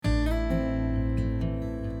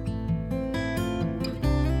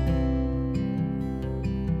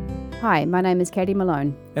Hi, my name is Katie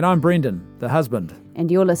Malone. And I'm Brendan, the husband. And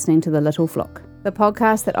you're listening to The Little Flock, the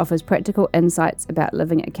podcast that offers practical insights about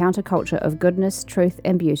living a counterculture of goodness, truth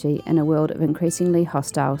and beauty in a world of increasingly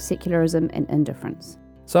hostile secularism and indifference.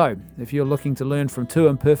 So, if you're looking to learn from two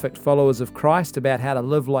imperfect followers of Christ about how to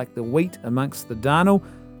live like the wheat amongst the darnel,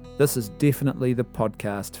 this is definitely the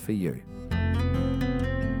podcast for you.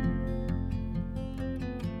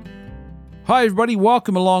 Hi everybody,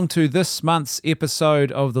 welcome along to this month's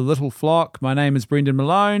episode of The Little Flock. My name is Brendan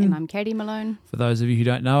Malone. And I'm Katie Malone. For those of you who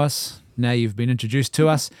don't know us, now you've been introduced to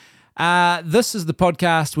us. This is the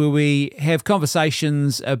podcast where we have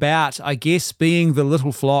conversations about, I guess, being the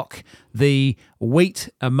little flock, the wheat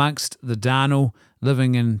amongst the darnel,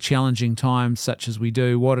 living in challenging times such as we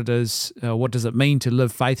do, what it is, what does it mean to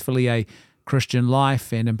live faithfully a Christian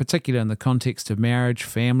life, and in particular in the context of marriage,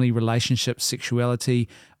 family, relationships, sexuality,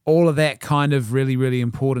 all of that kind of really, really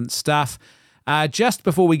important stuff. Just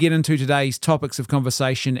before we get into today's topics of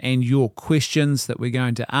conversation and your questions that we're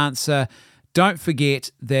going to answer, don't forget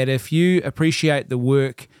that if you appreciate the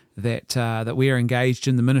work that we are engaged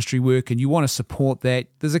in, the ministry work, and you want to support that,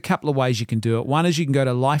 there's a couple of ways you can do it. One is you can go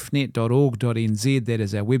to lifenet.org.nz, that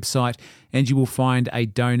is our website, and you will find a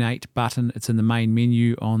donate button. It's in the main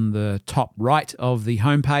menu on the top right of the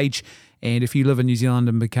homepage. And if you live in New Zealand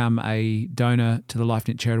and become a donor to the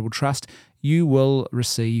LifeNet Charitable Trust, you will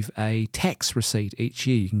receive a tax receipt each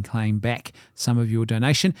year. You can claim back some of your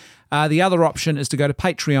donation. The other option is to go to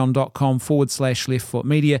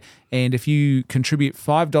patreon.com/leftfootmedia. And if you contribute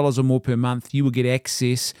 $5 or more per month, you will get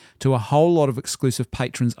access to a whole lot of exclusive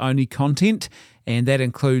patrons-only content. And that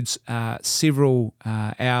includes several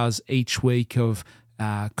hours each week of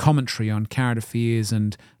commentary on current affairs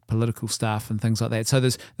and political stuff and things like that. So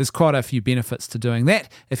there's quite a few benefits to doing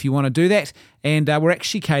that if you want to do that. And we're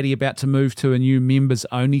actually, Katie, about to move to a new members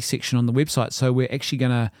only section on the website. So we're actually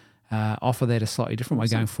going to offer that a slightly different way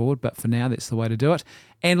going forward. But for now, that's the way to do it.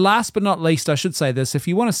 And last but not least, I should say this, if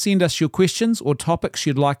you want to send us your questions or topics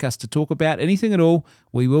you'd like us to talk about, anything at all,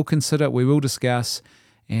 we will consider, we will discuss.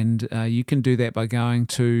 And you can do that by going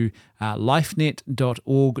to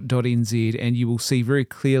lifenet.org.nz, and you will see very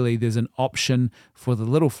clearly there's an option for the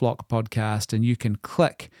Little Flock podcast, and you can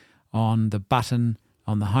click on the button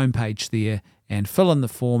on the homepage there and fill in the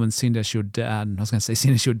form and send us your, send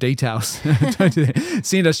us your details. Don't do that.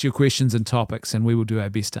 Send us your questions and topics, and we will do our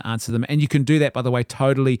best to answer them. And you can do that, by the way,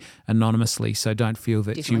 totally anonymously, so don't feel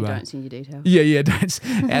that Definitely you don't send your details. Yeah, don't.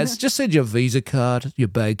 Just send your Visa card, your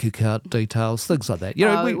bank account details, things like that. You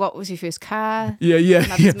know, what was your first car?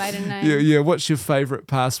 Mother's maiden name? Yeah. What's your favourite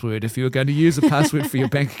password? If you were going to use a password for your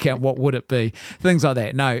bank account, what would it be? Things like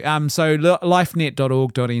that. No. So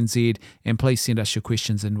lifenet.org.nz, and please send us your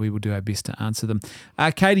questions, and we will do our best to answer them.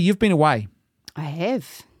 Katie, you've been away. I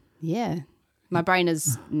have, yeah. My brain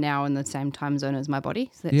is now in the same time zone as my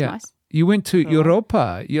body, so that's nice. You went to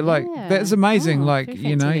Europa. You're like, that's amazing. You're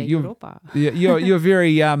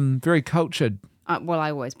very very cultured. Well,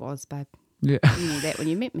 I always was, babe. Yeah. You knew that when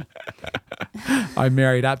you met me. I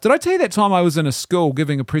married up. Did I tell you that time I was in a school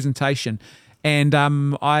giving a presentation, and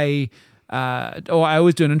I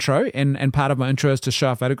always do an intro, and part of my intro is to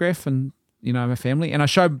show a photograph and my family, and I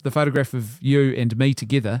showed the photograph of you and me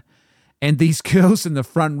together, and these girls in the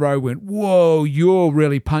front row went, "Whoa, you're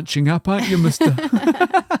really punching up, aren't you, mister?"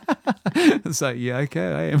 So, yeah, okay,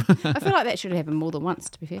 I am. I feel like that should have happened more than once,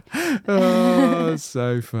 to be fair. Oh,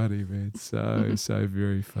 so funny, man. So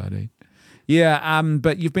very funny. Yeah,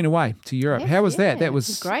 but you've been away to Europe. How was that? That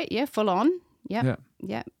was great, yeah, full on. Yeah.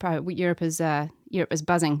 Europe is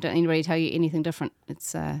buzzing. Don't need to really tell you anything different.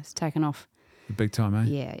 It's taken off. Big time, eh?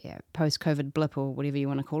 Yeah. Post-COVID blip or whatever you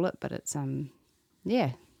want to call it, but it's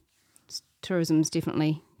tourism's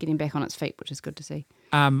definitely getting back on its feet, which is good to see.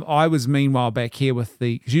 I was meanwhile back here with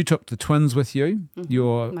because you took the twins with you.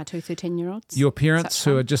 Mm-hmm. My two 13-year-olds. Your parents,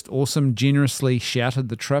 who are just awesome, generously shouted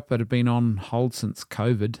the trip. It had been on hold since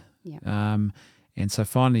COVID. Yeah. And so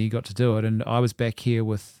finally you got to do it. And I was back here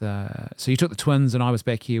with, so you took the twins and I was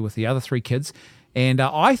back here with the other three kids. And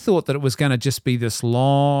I thought that it was going to just be this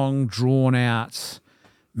long, drawn-out,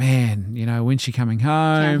 man, when's she coming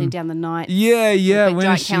home? Counting down the night. Yeah. When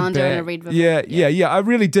is she calendar back? And a red ribbon. Yeah. I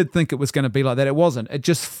really did think it was going to be like that. It wasn't. It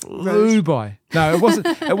just flew by. No, it wasn't.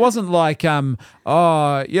 It wasn't like, man,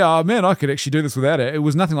 I could actually do this without it. It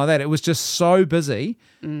was nothing like that. It was just so busy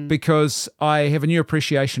because I have a new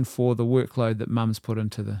appreciation for the workload that mum's put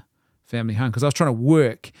into the family home, because I was trying to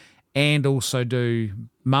work and also do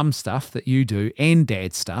mum stuff that you do and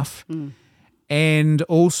dad stuff. And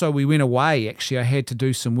also we went away, actually. I had to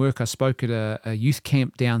do some work. I spoke at a youth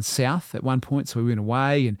camp down south at one point, so we went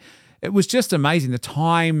away, and it was just amazing. The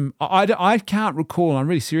time, I can't recall, and I'm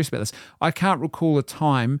really serious about this, I can't recall a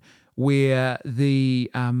time where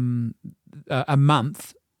a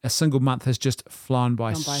single month has just flown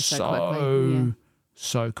by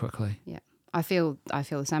so quickly. Yeah. I feel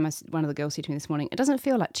the same. One of the girls said to me this morning, "It doesn't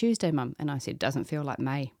feel like Tuesday, Mum," and I said, "Doesn't feel like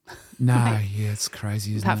May." No, yeah, it's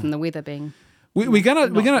crazy, isn't it? Apart from the weather being. We're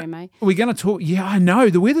gonna talk. Yeah, I know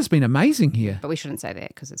the weather's been amazing here, but we shouldn't say that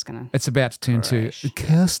because it's about to turn to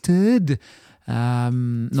custard.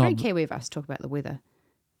 It's very Kiwi of us to talk about the weather.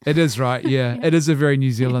 It is, right? Yeah, it is a very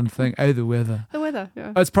New Zealand thing. Oh, the weather. The weather.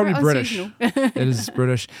 Yeah. Oh, it's probably British. It is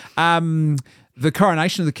British. The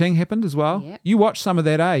coronation of the king happened as well. Yep. You watched some of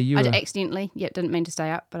that, eh? I did accidentally. Yeah, didn't mean to stay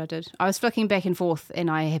up, but I did. I was flicking back and forth, and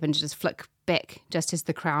I happened to just flick back just as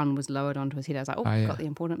the crown was lowered onto his head. I was like, got the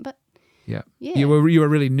important bit. Yeah. You were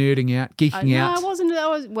really nerding out, geeking out. No, I wasn't. I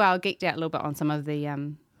was geeked out a little bit on some of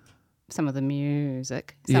the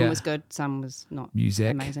music. Some was good, some was not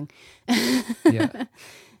amazing. Yeah.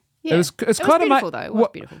 Yeah. It was quite beautiful, though. It was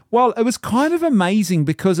beautiful. Well, it was kind of amazing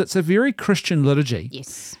because it's a very Christian liturgy.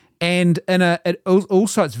 Yes. And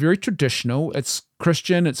it's very traditional. It's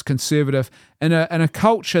Christian. It's conservative. In a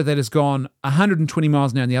culture that has gone 120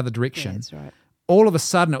 miles an hour in the other direction. Yeah, that's right. All of a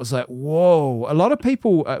sudden, it was like, whoa! A lot of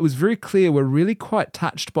people, it was very clear, were really quite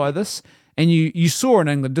touched by this. And you saw in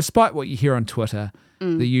England, despite what you hear on Twitter,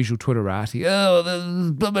 the usual Twitterati,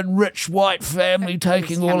 the blooming rich white family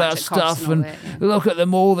taking all our stuff and look at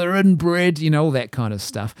them all, they're inbred, all that kind of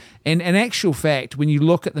stuff. And in actual fact, when you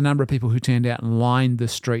look at the number of people who turned out and lined the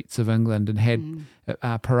streets of England and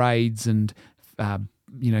had parades and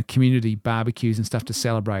community barbecues and stuff to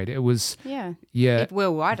celebrate, it was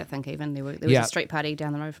worldwide. I think even there was a street party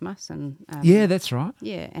down the road from us, and that's right.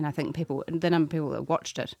 Yeah, and I think the number of people that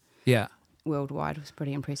watched it. Yeah. Worldwide was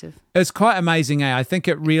pretty impressive. It's quite amazing, I think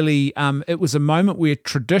it really, it was a moment where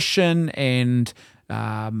tradition and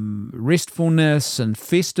restfulness and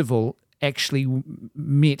festival actually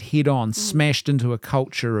met head on, smashed into a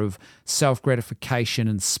culture of self-gratification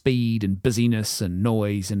and speed and busyness and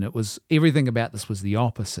noise, and it was, everything about this was the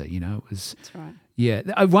opposite, it was. That's right.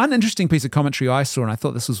 Yeah. One interesting piece of commentary I saw, and I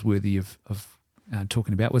thought this was worthy of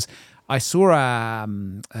talking about, was I saw a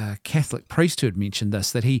Catholic priest who had mentioned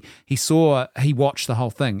this, that he watched the whole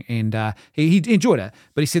thing and he enjoyed it,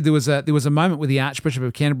 but he said there was a moment where the Archbishop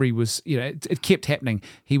of Canterbury was, it kept happening.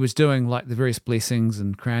 He was doing like the various blessings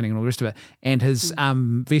and crowning and all the rest of it, and his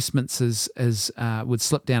vestments would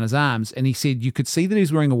slip down his arms, and he said you could see that he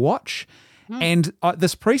was wearing a watch. And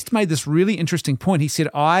this priest made this really interesting point. He said,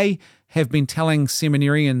 I have been telling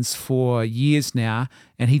seminarians for years now,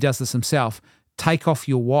 and he does this himself, take off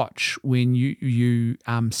your watch when you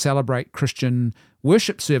celebrate Christian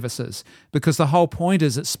worship services, because the whole point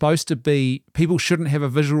is it's supposed to be, people shouldn't have a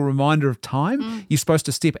visual reminder of time. You're supposed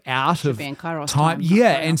to step out of time,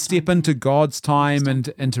 and step into God's time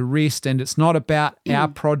and to rest, and it's not about our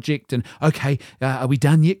project and are we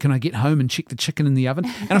done yet? Can I get home and check the chicken in the oven?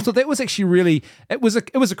 And I thought that was actually really, it was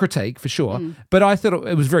a critique for sure, but I thought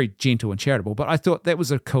it was very gentle and charitable, but I thought that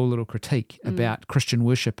was a cool little critique about Christian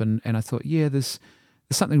worship, and I thought there's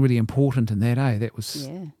something really important in that, eh? That was,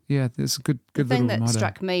 there's a good the little thing that motto.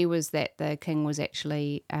 struck me was that the king was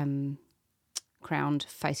actually crowned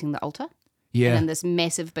facing the altar. Yeah. And in this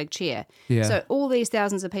massive big chair. Yeah. So all these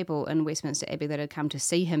thousands of people in Westminster Abbey that had come to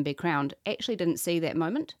see him be crowned actually didn't see that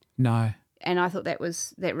moment. No. And I thought that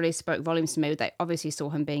really spoke volumes to me. They obviously saw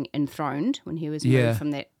him being enthroned when he was moved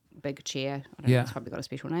from that big chair, I don't know, it's probably got a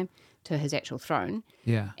special name, to his actual throne.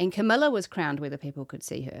 Yeah. And Camilla was crowned where the people could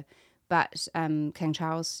see her. But King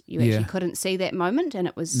Charles, you actually couldn't see that moment, and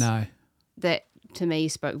it was that, to me,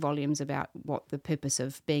 spoke volumes about what the purpose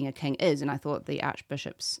of being a king is. And I thought the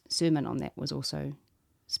Archbishop's sermon on that was also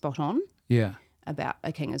spot on. Yeah, about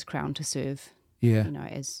a king is crowned to serve. Yeah,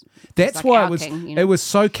 as that's like why it was. King, It was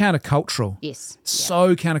so countercultural. Yes,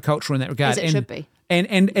 so countercultural in that regard. As it should be.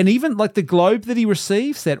 And even like the globe that he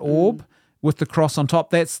receives, that orb with the cross on top,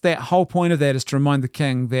 that whole point of that is to remind the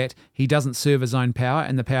king that he doesn't serve his own power,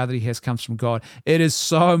 and the power that he has comes from God. It is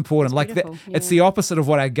so important. It's beautiful, it's the opposite of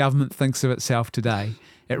what our government thinks of itself today.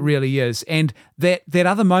 It really is. And that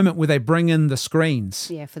other moment where they bring in the screens.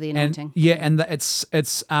 Yeah, for the anointing. It's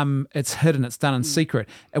hidden, it's done in secret.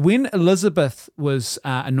 When Elizabeth was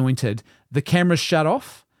anointed, the cameras shut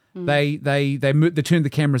off. They turned the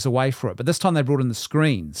cameras away for it. But this time they brought in the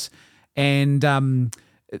screens. And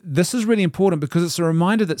this is really important because it's a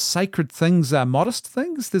reminder that sacred things are modest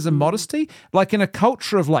things. There's a modesty, like in a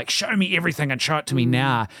culture of like, show me everything and show it to me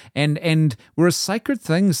now. And whereas sacred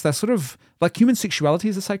things, they're sort of like human sexuality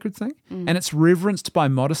is a sacred thing and it's reverenced by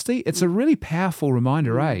modesty. It's a really powerful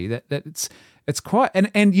reminder, that it's quite,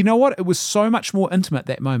 and you know what? It was so much more intimate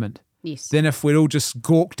that moment. Yes. Than if we'd all just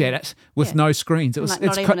gawked at it with no screens. It was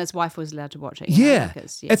not even his wife was allowed to watch it.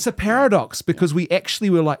 It's a paradox because we actually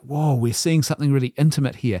were like, whoa, we're seeing something really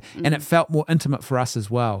intimate here. And it felt more intimate for us as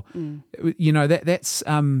well. You know, that's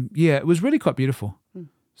it was really quite beautiful.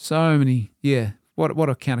 So many, what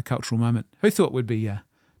a countercultural moment. Who thought we'd be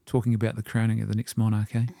talking about the crowning of the next monarch,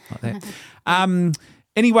 like that?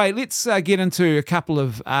 Anyway, let's get into a couple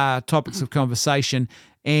of topics of conversation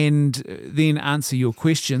and then answer your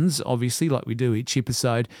questions, obviously, like we do each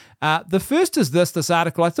episode. The first is this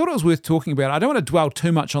article. I thought it was worth talking about. I don't want to dwell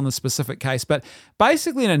too much on the specific case, but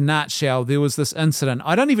basically in a nutshell, there was this incident.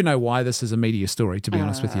 I don't even know why this is a media story, to be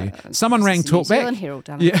honest with you. Someone rang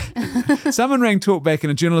Talkback. Someone rang Talkback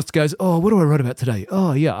and a journalist goes, oh, what do I write about today?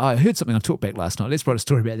 Oh, yeah, I heard something on Talkback last night. Let's write a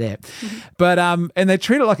story about that. But and they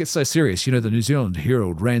treat it like it's so serious. You know, the New Zealand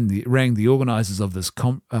Herald rang the organisers of this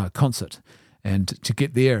concert and to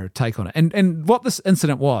get their take on it. And what this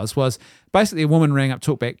incident was basically a woman rang up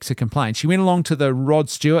Talkback to complain. She went along to the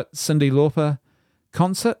Rod Stewart, Cyndi Lauper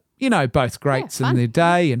concert, you know, both greats in their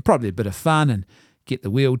day and probably a bit of fun and get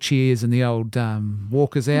the wheelchairs and the old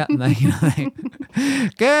walkers out and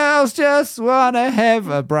they girls just want to have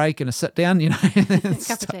a break and a sit down, you know.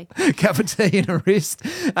 Cup of tea and a rest.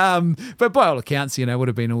 But by all accounts, you know, would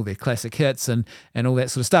have been all their classic hits and all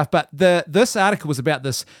that sort of stuff. But this article was about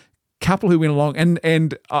this couple who went along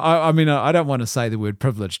and I mean, I don't want to say the word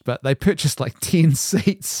privileged, but they purchased like 10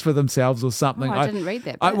 seats for themselves or something. I didn't read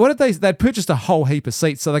that. What did they'd purchased a whole heap of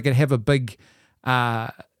seats so they could have a big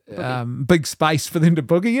space for them to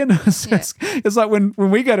boogie in. It's like when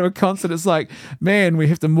we go to a concert, it's like, man, we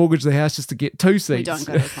have to mortgage the house just to get 2 seats. We don't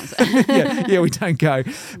go to a concert. we don't go.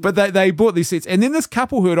 But they bought these seats. And then this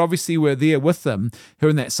couple who had obviously were there with them, who are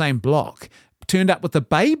in that same block, turned up with a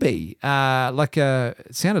baby,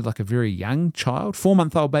 it sounded like a very young child,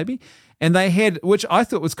 4-month-old baby. And they had, which I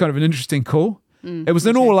thought was kind of an interesting call. It was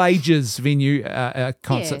an all ages venue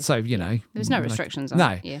concert, so you know there's no restrictions on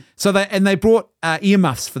it. No, so they brought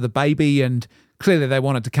earmuffs for the baby, and clearly they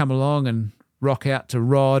wanted to come along and rock out to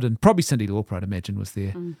Rod, and probably Cyndi Lauper, I'd imagine, was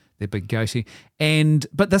their big go-to.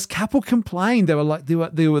 But this couple complained. They were like they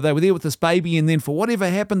were there with this baby, and then for whatever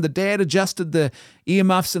happened, the dad adjusted the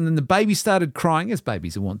earmuffs, and then the baby started crying, as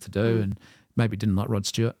babies are wont to do, and maybe didn't like Rod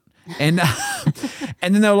Stewart. And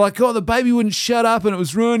and then they were like, oh, the baby wouldn't shut up and it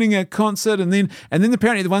was ruining a concert. And then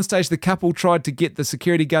apparently at one stage the couple tried to get the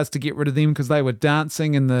security guards to get rid of them because they were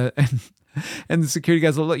dancing, and the security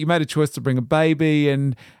guards were like, look, you made a choice to bring a baby,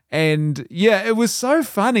 and it was so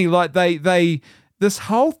funny. Like they this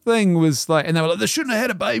whole thing was like, and they were like, they shouldn't have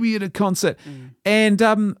had a baby at a concert. And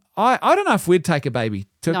I don't know if we'd take a baby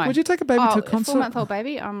would you take a baby to a concert? A 4-month-old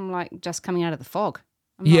baby, I'm like just coming out of the fog.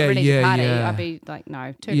 I'm not ready to party. I'd be like,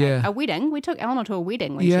 no, too late. A wedding. We took Eleanor to a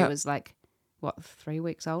wedding when she was like, 3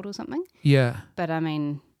 weeks old or something? Yeah. But I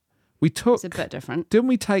mean, it's a bit different. Didn't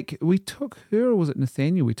we took her, or was it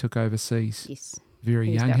Nathaniel we took overseas? Yes.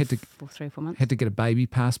 very young. Had to 3 or 4 months. Had to get a baby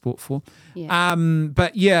passport for. Yeah.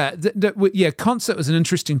 But yeah, concert was an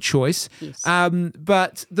interesting choice. Yes.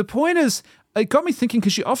 But the point is, it got me thinking,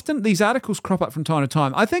 because these articles crop up from time to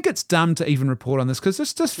time. I think it's dumb to even report on this, because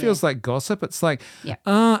this just feels like gossip. It's like,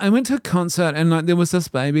 I went to a concert and like there was this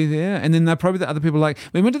baby there, and then the other people like,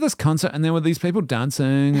 we went to this concert and there were these people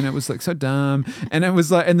dancing and it was like so dumb, and it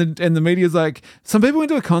was like, and the media's like, some people went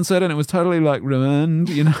to a concert and it was totally like ruined,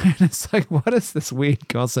 and it's like, what is this weird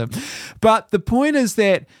gossip? But the point is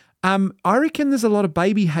that I reckon there's a lot of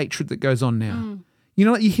baby hatred that goes on now.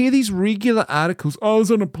 Like you hear these regular articles. I was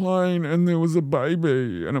on a plane and there was a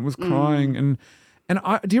baby and it was crying. And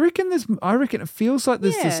do you reckon I reckon it feels like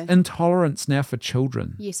there's this intolerance now for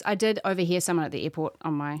children. Yes, I did overhear someone at the airport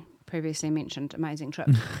on my previously mentioned amazing trip.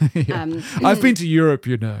 I've been to Europe,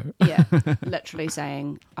 literally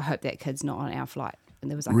saying, I hope that kid's not on our flight. And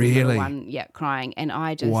there was like really? a little one, crying. And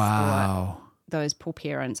I just thought, those poor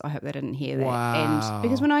parents, I hope they didn't hear that. Wow. And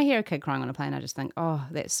because when I hear a kid crying on a plane, I just think, oh,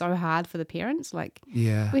 that's so hard for the parents. Like,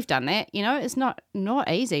 we've done that. It's not a little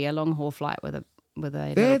baby.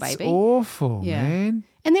 That's awful, man.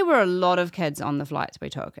 And there were a lot of kids on the flights we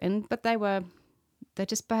took, but they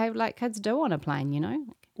just behaved like kids do on a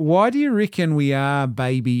plane, why do you reckon we are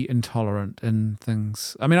baby intolerant in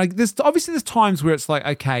things? I mean, there's times where it's like,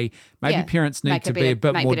 okay, maybe parents need to be a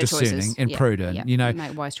bit more discerning and prudent,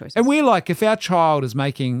 make wise choices. And we're like, if our child is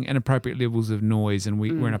making inappropriate levels of noise and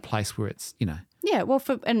we're in a place where it's, Yeah, well,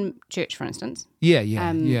 in church, for instance.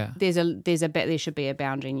 Yeah. There should be a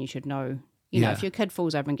boundary, and you should know. If your kid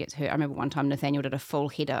falls over and gets hurt. I remember one time Nathaniel did a full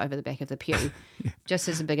header over the back of the pew, just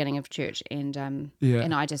as the beginning of church, and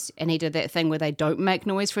he did that thing where they don't make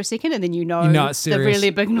noise for a second, and then it's the really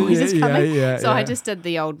big noise is coming. So I just did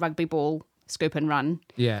the old rugby ball scoop and run,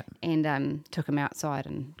 and took him outside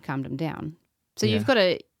and calmed him down. So you've got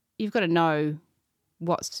to know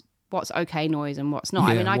what's okay noise and what's not.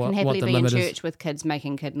 I mean, I can happily be in church with kids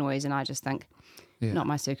making kid noise, and I just think, not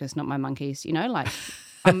my circus, not my monkeys.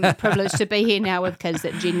 I'm privileged to be here now with kids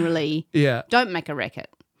that generally don't make a racket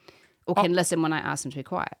or can listen when I ask them to be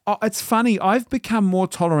quiet. Oh, it's funny. I've become more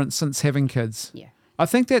tolerant since having kids. Yeah. I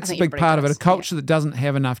think that's a big part of it. A culture that doesn't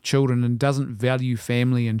have enough children and doesn't value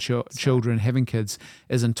family and children having kids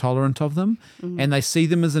is intolerant of them, and they see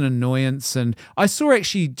them as an annoyance. And I saw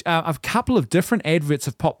actually a couple of different adverts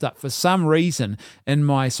have popped up for some reason in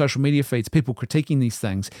my social media feeds, people critiquing these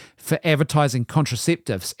things for advertising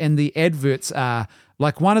contraceptives, and the adverts are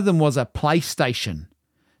like, one of them was a PlayStation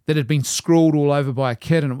that had been scrawled all over by a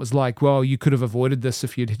kid, and it was like, well, you could have avoided this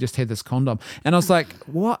if you'd just had this condom. And I was like,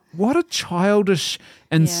 what a childish,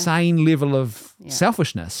 insane level of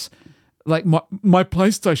selfishness. Like my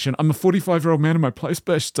PlayStation, I'm a 45-year-old man and my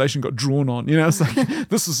PlayStation got drawn on. It's like,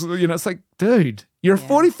 this is, it's like, dude, you're a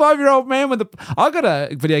 45-year-old man I got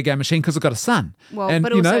a video game machine because I've got a son. Well, and,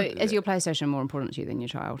 but also, is your PlayStation more important to you than your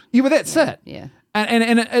child? Yeah, well, that's it. Yeah.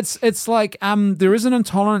 And it's like, there is an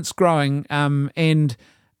intolerance growing, and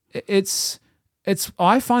it's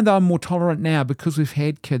I find that I'm more tolerant now because we've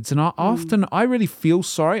had kids, and I really feel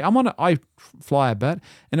sorry. I fly a bit,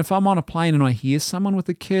 and if I'm on a plane and I hear someone with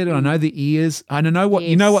a kid, and I know the ears, I know what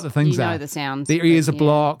what the things are. You know the sounds. Their ears are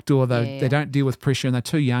blocked, or they don't deal with pressure, and they're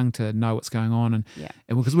too young to know what's going on, and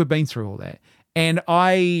because we've been through all that. And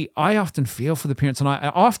I often feel for the parents, and I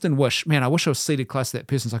often wish I was seated close to that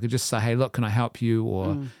person so I could just say, hey, look, can I help you?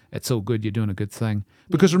 Or it's all good, you're doing a good thing.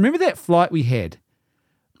 Because remember that flight we had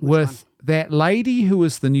with that lady who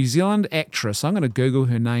was the New Zealand actress? I'm going to Google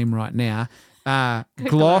her name right now.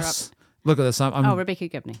 Gloss. Look at this. Rebecca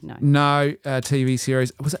Gibney. No, TV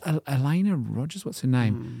series. Was it Elena Rogers? What's her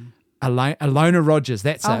name? Alona Rogers,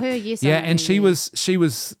 that's it. Her, yes. Yeah, and she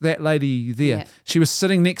was that lady there. Yeah. She was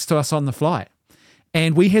sitting next to us on the flight,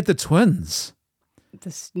 and we had the twins.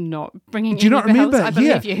 This not bringing. Do you not remember? I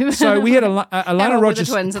believe you. So we had Alona Rogers.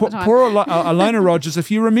 Poor Alona Rogers. If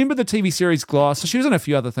you remember the TV series Gloss, so she was in a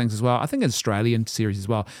few other things as well. I think an Australian series as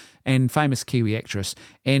well, and famous Kiwi actress.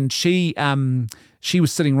 And she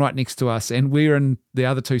was sitting right next to us, and we were in the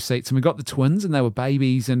other two seats, and we got the twins, and they were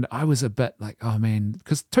babies, and I was a bit like, oh man,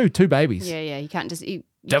 because two babies. Yeah, you can't just eat.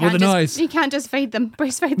 Double the noise. You can't just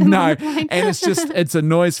breastfeed them. No, on the plane. and it's a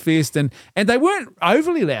noise fest, and they weren't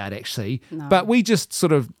overly loud actually, but we just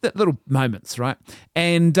sort of little moments, right?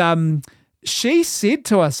 And she said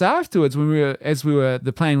to us afterwards when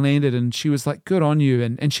the plane landed, and she was like, "Good on you,"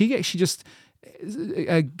 and she actually just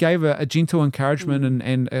gave a gentle encouragement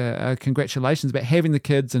and congratulations about having the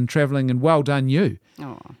kids and traveling, and well done you.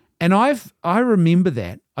 Oh. And I remember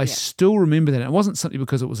that. I still remember that. And it wasn't simply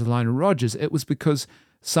because it was Alona Rogers. It was because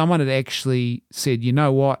someone had actually said, you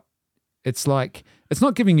know what? It's like, it's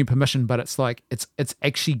not giving you permission, but it's like, it's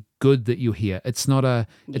actually good that you're here. It's not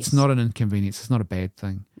it's not an inconvenience. It's not a bad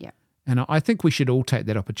thing. Yeah. And I think we should all take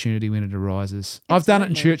that opportunity when it arises. Absolutely. I've done it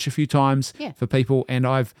in church a few times for people, and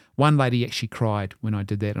one lady actually cried when I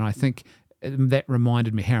did that. And I think that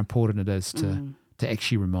reminded me how important it is to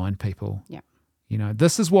actually remind people. Yeah.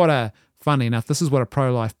 This is what funny enough, this is what a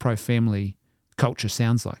pro-life, pro-family culture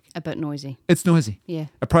sounds like. A bit noisy. It's noisy. Yeah.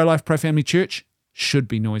 A pro-life, pro-family church should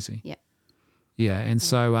be noisy. Yeah. Yeah, and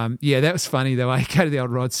so, that was funny though. I go to the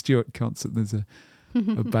old Rod Stewart concert, there's a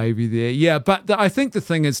baby there. Yeah, but I think the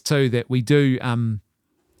thing is too that we do,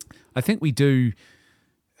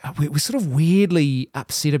 we're sort of weirdly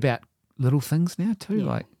upset about little things now too. Yeah.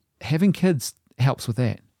 Like having kids helps with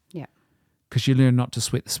that. Yeah. Because you learn not to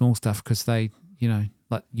sweat the small stuff because they,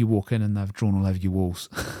 like you walk in and they've drawn all over your walls.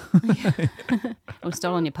 Or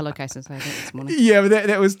stolen your pillowcases, I think, this morning. Yeah, but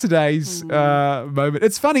that was today's moment.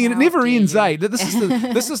 It's funny, and it never ends, eh? This is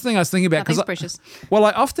the thing I was thinking about. Nothing's precious. Well,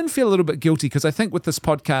 I often feel a little bit guilty because I think with this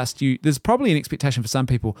podcast, there's probably an expectation for some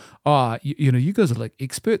people, you guys are like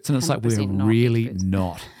experts, and it's like, we're really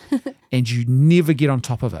not. And you never get on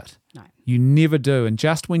top of it. No. You never do. And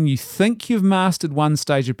just when you think you've mastered one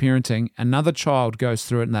stage of parenting, another child goes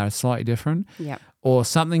through it and they're slightly different. Yep. or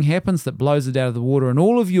something happens that blows it out of the water, and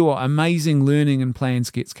all of your amazing learning and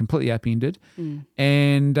plans gets completely upended.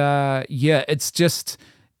 And it's just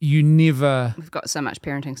you never. We've got so much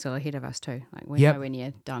parenting still ahead of us too. Like we're Yep. nowhere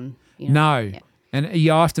near done. No. Yep. And I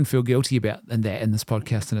often feel guilty about in this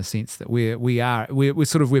podcast, in a sense that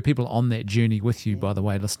we're people on that journey with you, by the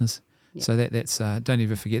way, listeners. Yep. So that's don't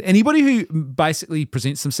ever forget. Anybody who basically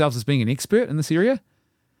presents themselves as being an expert in this area,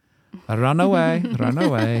 run away, run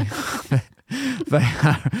away.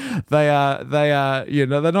 They are.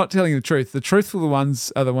 They're not telling the truth. The truthful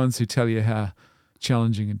ones are the ones who tell you how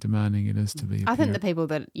challenging and demanding it is to be. I think the people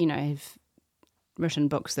that have written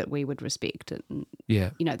books that we would respect, and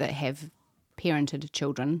that have parented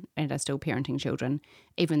children and are still parenting children,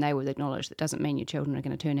 even they would acknowledge that doesn't mean your children are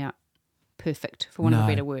going to turn out perfect, for want of a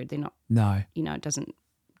better word. They're not. No. It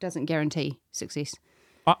doesn't guarantee success.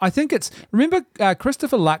 I think it's. Remember,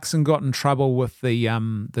 Christopher Luxon got in trouble with the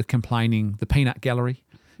complaining, the peanut gallery.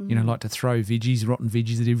 Like to throw rotten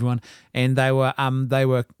veggies at everyone, and they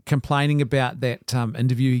were complaining about that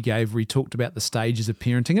interview he gave where he talked about the stages of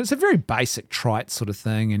parenting. And it's a very basic trite sort of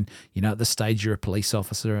thing, and at this stage you're a police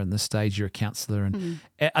officer, and this stage you're a counsellor, and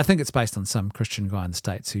I think it's based on some Christian guy in the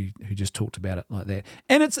States who just talked about it like that.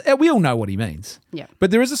 And it's we all know what he means. Yeah. But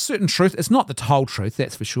there is a certain truth. It's not the whole truth,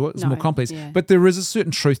 that's for sure. It's more complex. Yeah. But there is a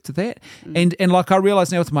certain truth to that. And like I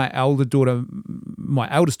realise now with my eldest daughter,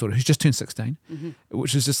 who's just turned 16,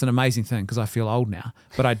 which is just an amazing thing because I feel old now.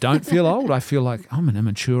 But I don't feel old. I feel like I'm an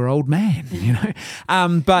immature old man,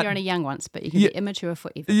 But you're only young once, but you can be immature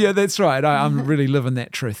forever. Yeah, that's right. I'm really living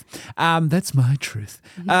that truth. That's my truth.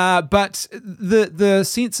 But the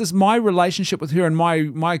sense is my relationship with her and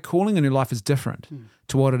my calling in her life is different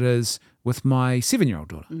to what it is with my 7-year-old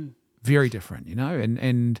daughter. Very different,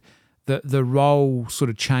 and the role sort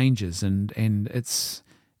of changes, and it's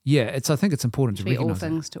I think it's important to recognize all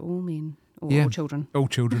things to all men, all children. All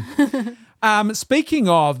children. Speaking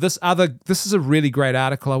of this is a really great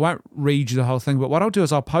article. I won't read you the whole thing, but what I'll do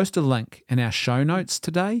is I'll post a link in our show notes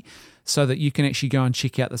today so that you can actually go and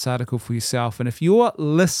check out this article for yourself. And if you're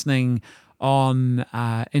listening on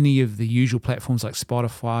any of the usual platforms like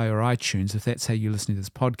Spotify or iTunes, if that's how you're listening to this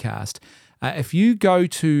podcast, if you go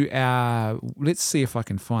to our, let's see if I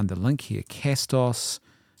can find the link here, Castos,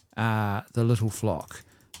 the little flock.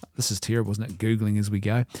 This is terrible, isn't it? Googling as we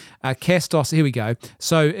go. Castos, here we go.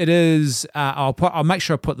 So it is, I'll make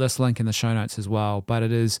sure I put this link in the show notes as well, but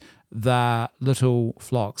it is the little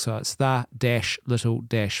flock. So it's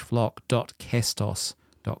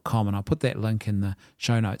the-little-flock.castos.com, and I'll put that link in the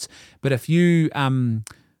show notes. But if you,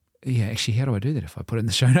 actually, how do I do that? If I put it in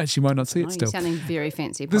the show notes, you might not see it still. You're sounding very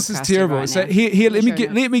fancy. This is terrible. Right, so here, let me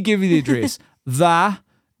give you the address.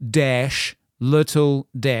 the-little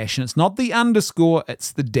dash, and it's not the underscore,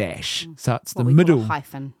 it's the dash. So it's the middle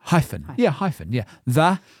hyphen. Yeah, hyphen. Yeah,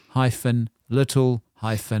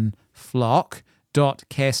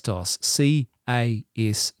 the-little-flock.castos,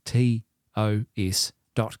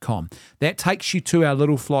 castos.com. That takes you to our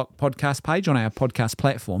Little Flock podcast page on our podcast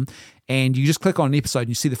platform, and you just click on an episode and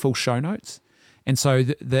you see the full show notes. And so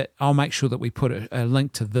that I'll make sure that we put a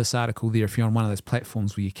link to this article there if you're on one of those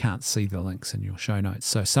platforms where you can't see the links in your show notes.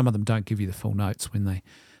 So some of them don't give you the full notes when they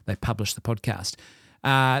publish the podcast.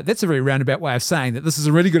 That's a very roundabout way of saying that this is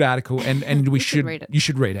a really good article, and you should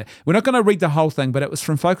read it. We're not going to read the whole thing, but it was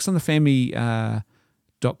from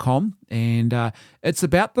focusonthefamily.com, and it's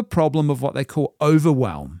about the problem of what they call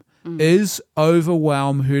overwhelm. Is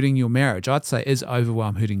overwhelm hurting your marriage? I'd say, is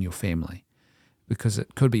overwhelm hurting your family? Because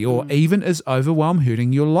it could be, or even is overwhelm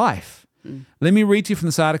hurting your life? Let me read to you from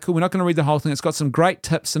this article. We're not going to read the whole thing. It's got some great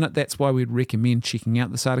tips in it. That's why we'd recommend checking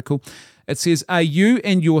out this article. It says, are you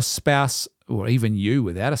and your spouse, or even you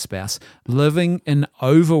without a spouse, living in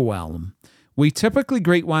overwhelm? We typically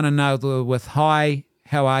greet one another with, hi,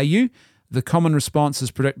 how are you? The common response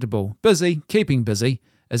is predictable. Busy, keeping busy,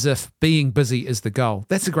 as if being busy is the goal.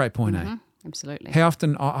 That's a great point, eh? Absolutely. How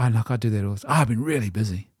often, I do that all the time. I've been really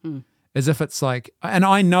busy. As if it's like, and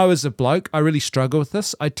I know as a bloke, I really struggle with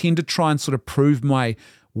this. I tend to try and sort of prove my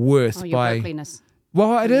worth by... blokeliness.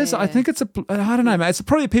 Well, it is. I think it's I don't know, mate. It's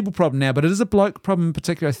probably a people problem now, but it is a bloke problem in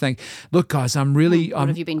particular, I think. Look, guys, what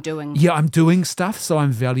have you been doing? Yeah, I'm doing stuff, so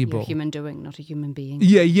I'm valuable. You're a human doing, not a human being.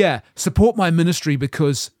 Yeah. Support my ministry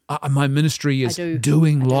because my ministry is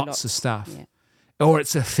doing lots of stuff. Yeah. Or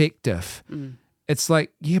it's effective. It's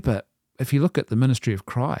like, yeah, but if you look at the ministry of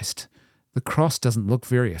Christ, the cross doesn't look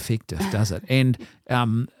very effective, does it? And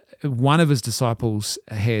one of his disciples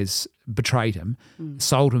has betrayed him,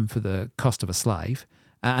 sold him for the cost of a slave.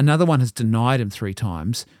 Another one has denied him 3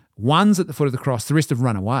 times. one's at the foot of the cross, the rest have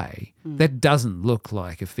run away. That doesn't look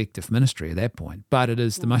like effective ministry at that point, but it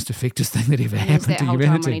is the most effective thing that ever happened to humanity. That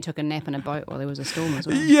whole time when he took a nap in a boat while there was a storm as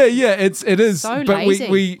well. Yeah, it is. So but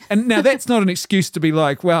lazy. And now that's not an excuse to be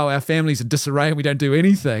like, well, our families are disarray and we don't do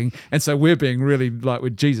anything, and so we're being really like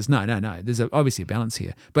with Jesus. No. There's obviously a balance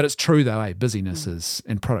here, but it's true though. Busyness is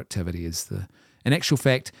and productivity is in actual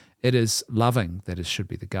fact, it is loving that should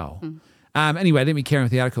be the goal. Anyway, let me carry on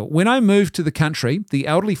with the article. When I moved to the country, the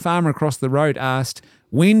elderly farmer across the road asked,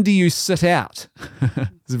 "When do you sit out?"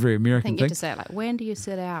 It's a very American I think thing. you have to say it like, when do you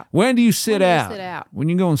sit out? When do you sit out? When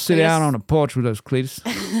you go and sit Yes. out on a porch with those Cletus.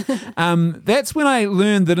 That's when I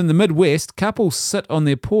learned that in the Midwest, couples sit on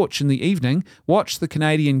their porch in the evening, watch the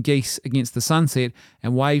Canadian geese against the sunset,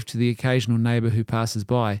 and wave to the occasional neighbour who passes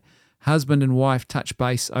by. Husband and wife touch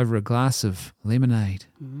base over a glass of lemonade.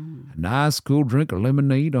 A nice cool drink of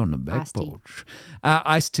lemonade on the back Iced tea. porch.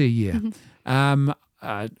 Iced tea, yeah.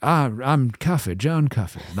 I'm Coffee, John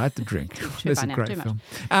Coffee. Like the drink. That's far a now, great too much. film.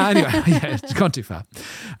 Anyway, yeah, it's gone too far.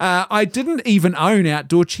 I didn't even own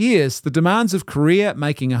outdoor chairs. The demands of career,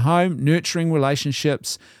 making a home, nurturing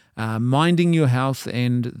relationships, minding your health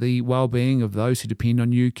and the well-being of those who depend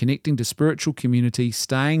on you, connecting to spiritual community,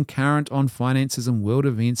 staying current on finances and world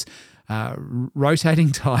events,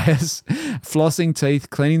 rotating tyres, flossing teeth,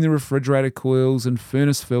 cleaning the refrigerator coils and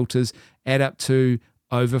furnace filters add up to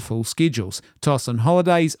overfull schedules. Toss on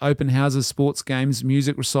holidays, open houses, sports games,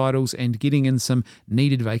 music recitals, and getting in some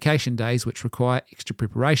needed vacation days which require extra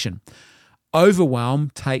preparation.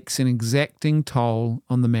 Overwhelm takes an exacting toll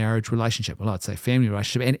on the marriage relationship. Well, I'd say family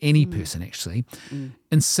relationship and any person actually.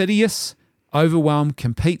 Insidious, overwhelm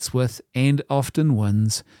competes with and often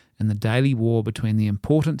wins in the daily war between the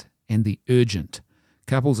important and the urgent.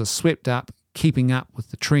 Couples are swept up, keeping up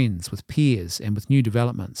with the trends, with peers, and with new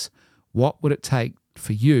developments. What would it take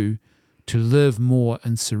for you to live more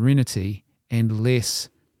in serenity and less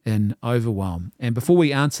in overwhelm? And before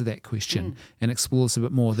we answer that question and explore this a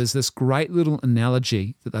bit more, there's this great little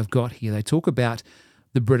analogy that they've got here. They talk about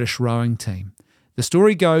the British rowing team. The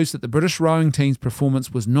story goes that the British rowing team's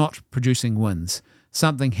performance was not producing wins.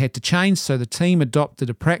 Something had to change, so the team adopted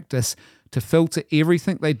a practice to filter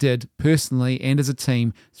everything they did personally and as a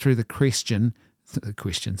team through the question,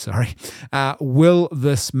 will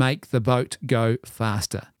this make the boat go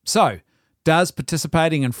faster? So, does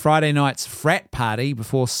participating in Friday night's frat party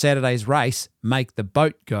before Saturday's race make the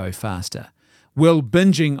boat go faster? Will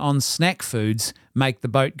binging on snack foods make the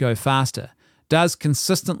boat go faster? Does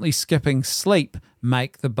consistently skipping sleep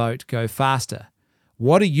make the boat go faster?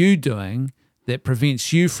 What are you doing that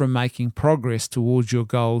prevents you from making progress towards your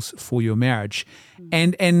goals for your marriage?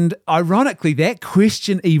 And ironically, that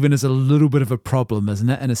question even is a little bit of a problem, isn't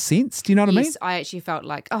it, in a sense? Do you know what I mean? Yes, I actually felt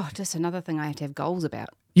like, just another thing I have to have goals about.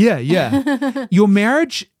 Yeah. Your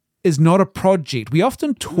marriage is not a project. We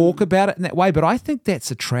often talk about it in that way, but I think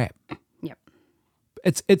that's a trap. Yep.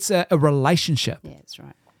 It's a relationship. Yeah, that's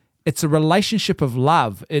right. It's a relationship of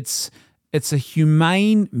love. It's a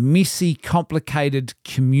humane, messy, complicated,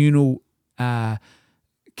 communal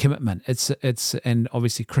commitment. And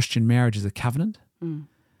obviously Christian marriage is a covenant,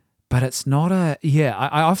 but it's not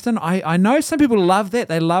I know some people love that.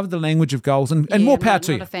 They love the language of goals and more power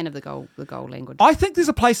to you. I'm not a fan of the goal language. I think there's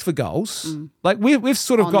a place for goals. Like we've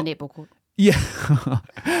sort of on got the netball court. Yeah.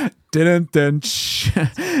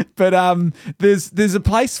 But there's a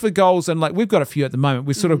place for goals, and like we've got a few at the moment.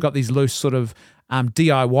 We've sort of got these loose sort of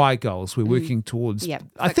DIY goals we're working towards. Yeah,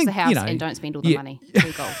 I fix think the house and don't spend all the money.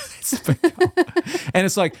 2 goals. It's a big goal. And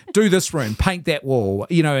it's like, do this room, paint that wall,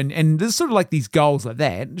 and there's sort of like these goals like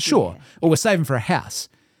that. Sure. Yeah. Or we're saving for a house.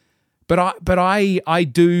 But I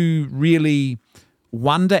do really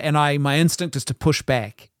wonder, and my instinct is to push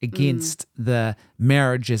back against the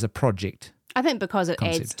marriage as a project. I think because it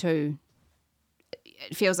concept. adds to,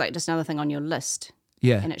 it feels like just another thing on your list.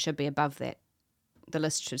 Yeah. And it should be above that. The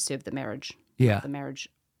list should serve the marriage. Yeah. The marriage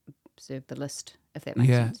serve the list, if that makes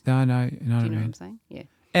Yeah. sense. No, I know. Do you know what I'm saying? Yeah.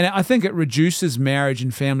 And I think it reduces marriage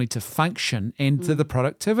and family to function and to the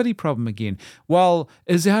productivity problem again. Well,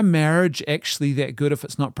 is our marriage actually that good if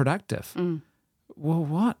it's not productive? Well,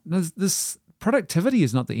 what? This productivity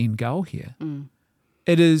is not the end goal here.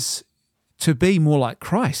 It is to be more like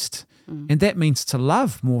Christ. And that means to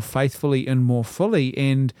love more faithfully and more fully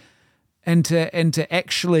and to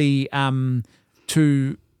actually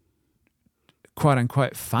to quote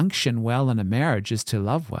unquote function well in a marriage is to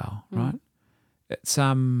love well, right? It's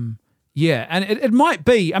and it might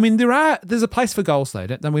be. I mean, there's a place for goals though.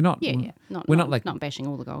 Then we're not. Yeah. We're not like not bashing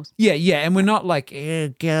all the goals. Yeah, and we're not like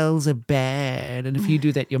girls are bad, and if you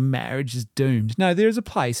do that, your marriage is doomed. No, there is a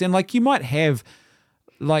place, and like you might have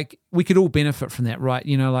like we could all benefit from that, right?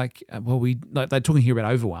 They're talking here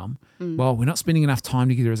about overwhelm. Well, we're not spending enough time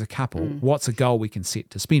together as a couple. What's a goal we can set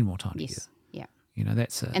to spend more time together? Yeah. And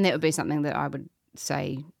that would be something that I would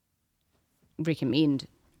say recommend.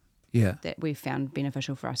 Yeah. That we've found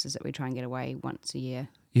beneficial for us is that we try and get away once a year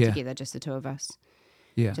together, just the two of us.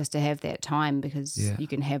 Yeah. Just to have that time, because you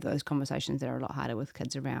can have those conversations that are a lot harder with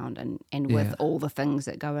kids around and with all the things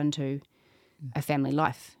that go into a family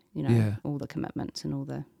life, all the commitments and all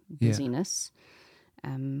the busyness.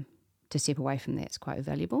 To step away from that's quite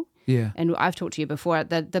valuable. Yeah. And I've talked to you before,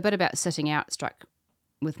 the bit about sitting out struck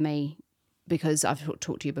with me because I've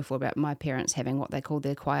talked to you before about my parents having what they call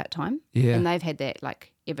their quiet time. Yeah. And they've had that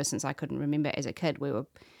like ever since I couldn't remember as a kid. We were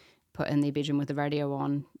put in their bedroom with the radio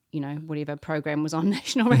on, whatever program was on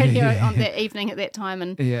national radio on that evening at that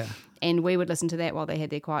time. And we would listen to that while they had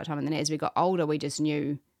their quiet time. And then as we got older, we just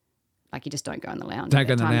knew, like, you just don't go in the lounge. Don't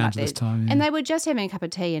go in the lounge this time. Yeah. And they were just having a cup of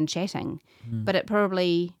tea and chatting. But it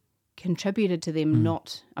probably contributed to them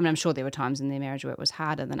not, I mean, I'm sure there were times in their marriage where it was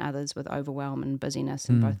harder than others with overwhelm and busyness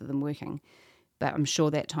and both of them working. But I'm sure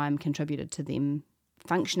that time contributed to them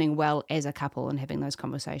functioning well as a couple and having those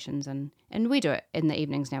conversations. And we do it in the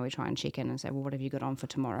evenings now. We try and check in and say, well, what have you got on for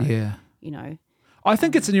tomorrow? Yeah. I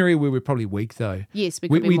think it's an area where we're probably weak, though. Yes, we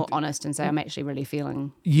could be more honest and say, I'm actually really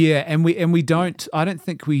feeling. Yeah, and we don't. I don't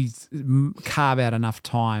think we carve out enough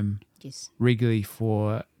time regularly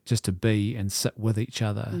for just to be and sit with each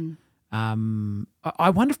other. I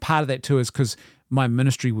wonder if part of that too is because my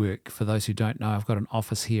ministry work, for those who don't know, I've got an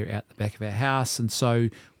office here out the back of our house, and so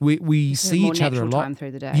we see each other a lot. Time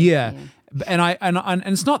through the day. Yeah. And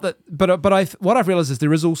it's not that, but what I've realized is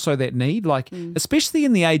there is also that need, like especially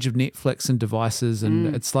in the age of Netflix and devices,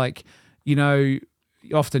 and it's like,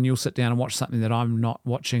 often you'll sit down and watch something that I'm not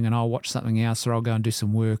watching, and I'll watch something else, or I'll go and do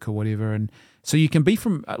some work or whatever, and so you can be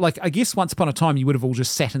from, like, I guess once upon a time you would have all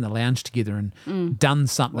just sat in the lounge together and done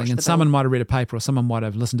something, and someone might have read a paper, or someone might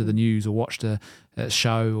have listened to the news or watched a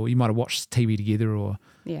show, or you might have watched TV together, or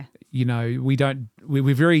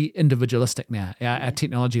we're very individualistic now. Our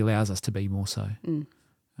technology allows us to be more so.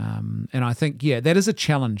 And I think, that is a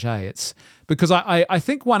challenge, It's because I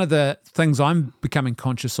think one of the things I'm becoming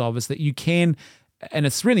conscious of is that you can, and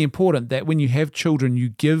it's really important that when you have children, you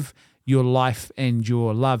give your life and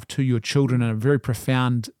your love to your children in a very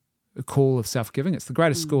profound call of self-giving. It's the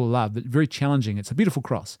greatest school of love, but very challenging. It's a beautiful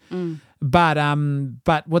cross. But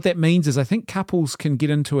what that means is I think couples can get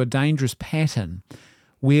into a dangerous pattern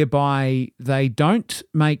whereby they don't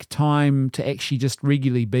make time to actually just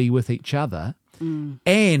regularly be with each other,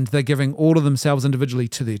 and they're giving all of themselves individually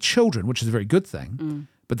to their children, which is a very good thing.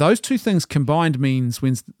 But those two things combined means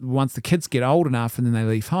once the kids get old enough and then they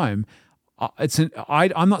leave home,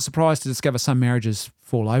 I'm not surprised to discover some marriages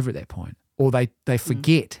fall over at that point, or they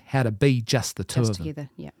forget how to be just the two of them together.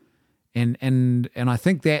 Yeah, and I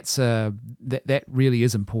think that really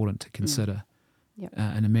is important to consider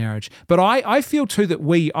in a marriage. But I feel too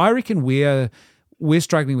that I reckon we're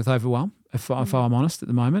struggling with overwhelm, if I'm honest at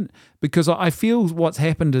the moment, because I feel what's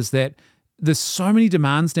happened is that there's so many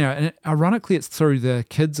demands now, and ironically, it's through the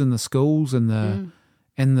kids and the schools and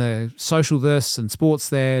the social this and sports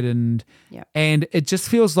that, and it just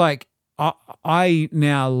feels like I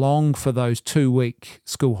now long for those 2-week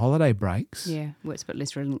school holiday breaks. Yeah, where it's a bit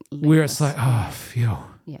less relentless. Where it's like,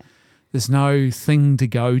 there's no thing to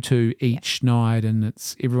go to each night, and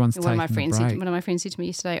everyone's taking a break. One of my friends said to me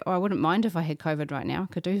yesterday, I wouldn't mind if I had COVID right now.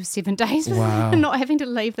 I could do 7 days without not having to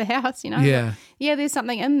leave the house, Yeah. But there's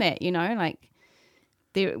something in that, like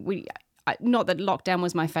not that lockdown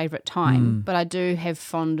was my favourite time, but I do have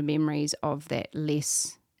fond memories of that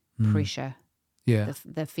less pressure. Yeah.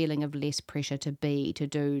 The feeling of less pressure to be, to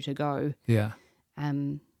do, to go. Yeah.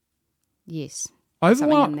 Yes.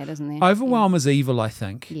 Overwhelm, in that, isn't there? Overwhelm is evil, I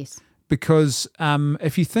think. Yes. Because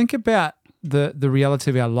if you think about the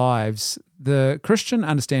reality of our lives, the Christian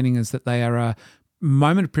understanding is that they are a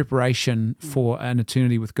moment of preparation for an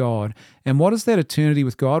eternity with God. And what is that eternity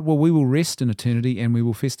with God? Well, we will rest in eternity, and we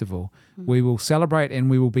will festival. We will celebrate, and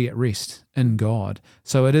we will be at rest in God.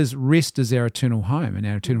 So rest is our eternal home and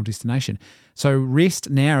our eternal destination. So rest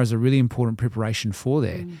now is a really important preparation for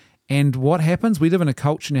that. And what happens? We live in a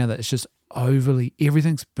culture now that it's just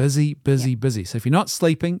everything's busy. So if you're not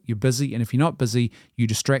sleeping, you're busy. And if you're not busy, you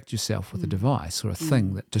distract yourself with a device or a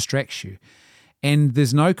thing that distracts you. And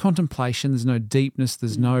there's no contemplation, there's no deepness,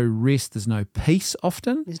 there's no rest, there's no peace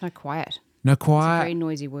often. There's no quiet. No quiet. It's a very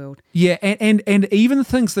noisy world. Yeah, and even the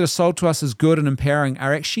things that are sold to us as good and empowering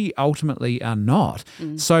are actually ultimately are not.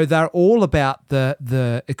 So they're all about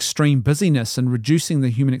the extreme busyness and reducing the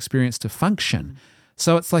human experience to function.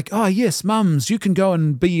 So it's like, oh, yes, mums, you can go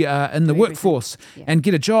and be in the workforce and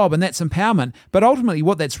get a job, and that's empowerment. But ultimately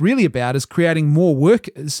what that's really about is creating more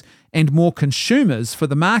workers and more consumers for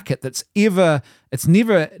the market it's never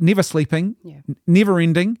sleeping, never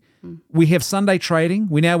ending. We have Sunday trading.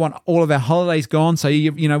 We now want all of our holidays gone, so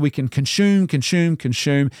we can consume,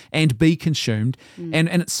 and be consumed. And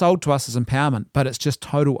it's sold to us as empowerment, but it's just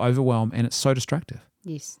total overwhelm, and it's so destructive.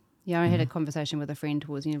 Yes. Yeah, I had a conversation with a friend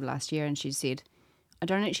towards the end of last year, and she said, I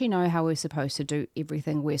don't actually know how we're supposed to do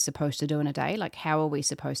everything we're supposed to do in a day. Like, how are we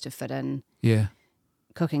supposed to fit in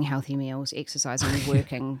cooking healthy meals, exercising,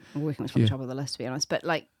 working was on the top of the list, to be honest. But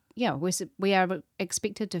we are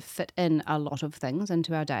expected to fit in a lot of things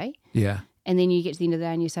into our day. Yeah. And then you get to the end of the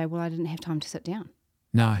day and you say, well, I didn't have time to sit down.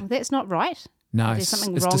 No. Well, that's not right. No, there's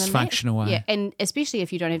something it's wrong dysfunctional. In that. Yeah, and especially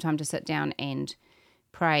if you don't have time to sit down and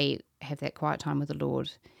pray, have that quiet time with the Lord,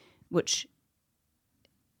 which,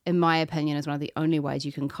 in my opinion, is one of the only ways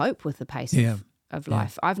you can cope with the pace of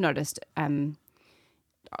life. I've noticed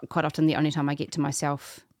quite often the only time I get to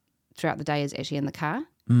myself throughout the day is actually in the car.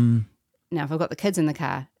 Mm. Now, if I've got the kids in the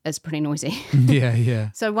car, it's pretty noisy. Yeah.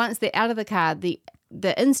 So once they're out of the car, the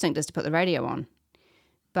instinct is to put the radio on.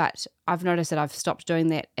 But I've noticed that I've stopped doing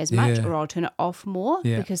that as much, or I'll turn it off more,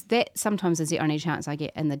 because that sometimes is the only chance I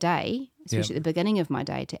get in the day, especially at the beginning of my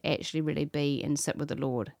day, to actually really be and sit with the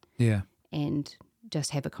Lord. Yeah. And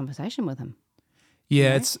just have a conversation with him.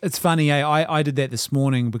 Yeah, it's funny. I did that this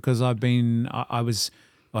morning because I have been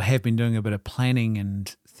doing a bit of planning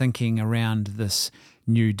and thinking around this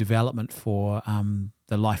new development for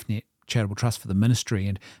the LifeNet Charitable Trust for the ministry,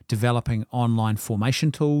 and developing online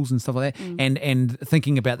formation tools and stuff like that, and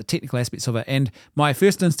thinking about the technical aspects of it. And my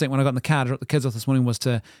first instinct when I got in the car to drop the kids off this morning was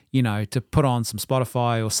to put on some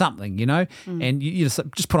Spotify or something, and you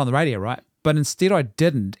just put on the radio, right? But instead I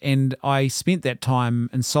didn't, and I spent that time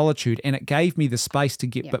in solitude, and it gave me the space to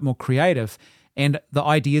get a bit more creative, and the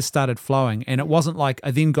ideas started flowing. And it wasn't like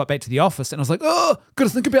I then got back to the office and I was like, oh, got to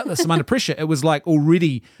think about this, I'm under pressure. It was like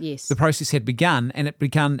already the process had begun, and it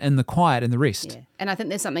began in the quiet and the rest. Yeah. And I think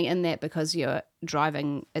there's something in that because you're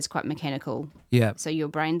driving, it's quite mechanical. Yeah. So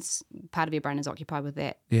part of your brain is occupied with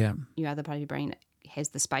that. Yeah. Your other part of your brain has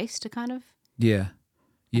the space to kind of... Yeah.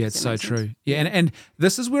 Yeah, it's so true. Yeah, and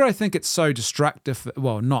this is where I think it's so destructive.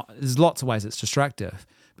 Well, there's lots of ways it's destructive,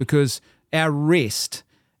 because our rest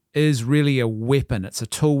is really a weapon. It's a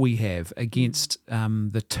tool we have against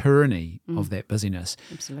the tyranny of that busyness.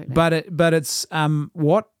 Absolutely. But it's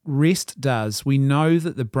what rest does. We know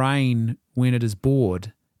that the brain, when it is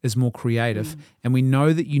bored, is more creative, and we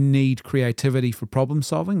know that you need creativity for problem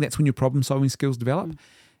solving. That's when your problem solving skills develop.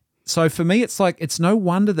 So for me, it's like, it's no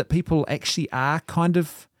wonder that people actually are kind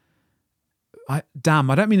of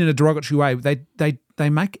dumb. I don't mean in a derogatory way. They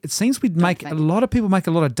make, it seems a lot of people make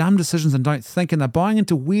a lot of dumb decisions and don't think, and they're buying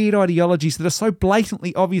into weird ideologies that are so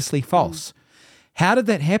blatantly, obviously false. How did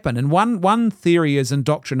that happen? And one theory is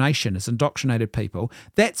indoctrination, is indoctrinated people.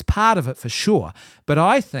 That's part of it for sure. But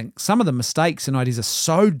I think some of the mistakes and ideas are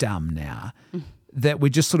so dumb now that we're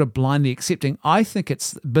just sort of blindly accepting. I think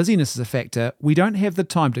it's busyness is a factor. We don't have the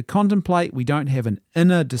time to contemplate. We don't have an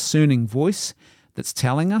inner discerning voice that's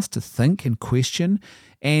telling us to think and question,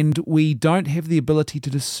 and we don't have the ability to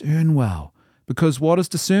discern well. Because what is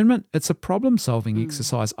discernment? It's a problem-solving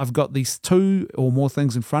exercise. I've got these two or more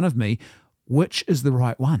things in front of me. Which is the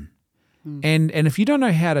right one? And if you don't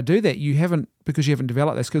know how to do that, because you haven't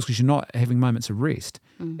developed those skills, because you're not having moments of rest,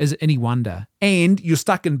 is it any wonder? And you're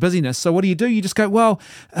stuck in busyness. So what do? You just go, well,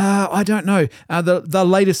 I don't know. The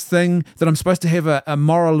latest thing that I'm supposed to have a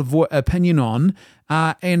moral opinion on,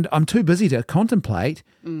 and I'm too busy to contemplate.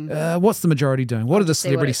 What's the majority doing? What are the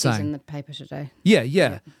celebrities saying? In the paper today.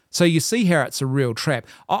 Yeah. So you see how it's a real trap.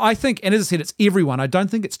 I think, and as I said, it's everyone. I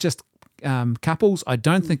don't think it's just couples. I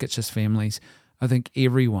don't think it's just families. I think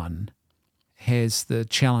everyone has the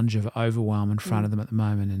challenge of overwhelm in front of them at the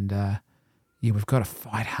moment, and we've got to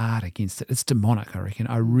fight hard against it. It's demonic, I reckon.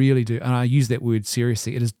 I really do, and I use that word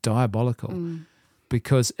seriously. It is diabolical,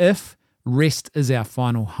 because if rest is our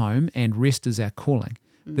final home and rest is our calling,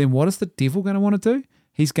 then what is the devil going to want to do?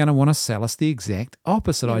 He's going to want to sell us the exact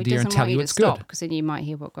opposite idea and tell you it's good. Because then you might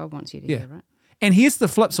hear what God wants you to hear, right? And here's the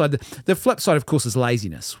flip side. The flip side, of course, is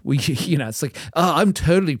laziness. It's like, I'm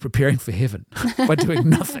totally preparing for heaven by doing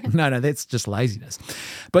nothing. No, that's just laziness.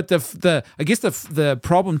 But I guess the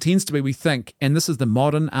problem tends to be, we think, and this is the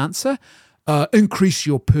modern answer, increase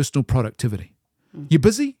your personal productivity. You're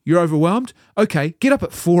busy, you're overwhelmed. Okay, get up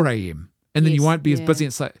at 4 a.m. and then you won't be as busy.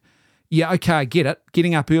 It's like, yeah, okay, I get it.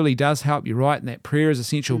 Getting up early does help you, right? And that prayer is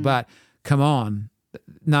essential. But come on,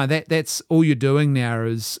 no, that's all you're doing now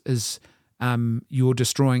is you're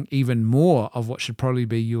destroying even more of what should probably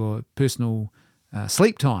be your personal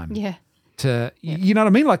sleep time. Yeah. You know what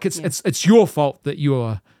I mean? Like it's your fault that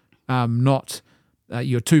you're not.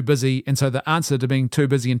 You're too busy, and so the answer to being too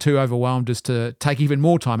busy and too overwhelmed is to take even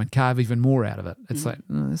more time and carve even more out of it. It's like,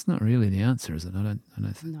 no, that's not really the answer, is it? I don't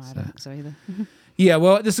think I don't think so either. Yeah,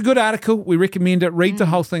 well, this is a good article. We recommend it. Read the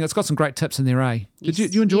whole thing. It's got some great tips in there, eh? Yes.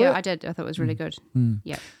 Did you enjoy it? Yeah, I did. I thought it was really good.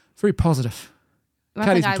 Yeah. Very positive. Well,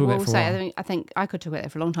 I think I could talk about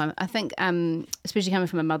that for a long time. I think, especially coming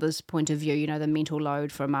from a mother's point of view, the mental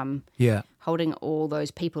load from holding all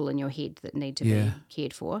those people in your head that need to be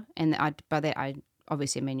cared for. And by that, I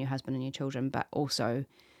obviously mean your husband and your children, but also,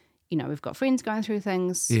 we've got friends going through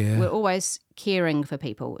things. Yeah. We're always caring for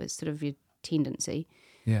people. It's sort of your tendency.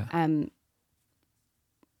 Yeah.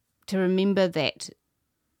 To remember that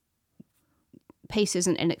peace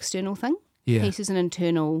isn't an external thing. Yeah. Peace is an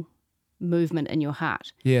internal movement in your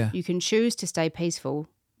heart. Yeah. You can choose to stay peaceful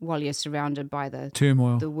while you're surrounded by the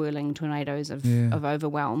turmoil, the whirling tornadoes of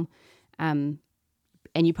overwhelm.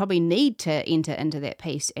 And you probably need to enter into that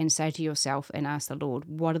peace and say to yourself and ask the Lord,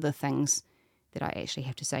 what are the things that I actually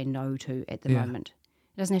have to say no to at the moment?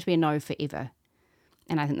 It doesn't have to be a no forever.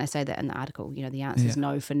 And I think they say that in the article, the answer is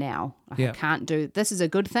no for now. I can't do, this is a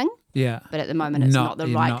good thing, but at the moment it's not the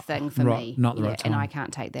right thing for me. Not the right time. And I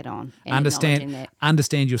can't take that on. And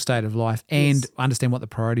understand your state of life and understand what the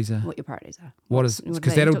priorities are. What your priorities are.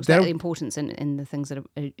 Because that'll the importance in the things that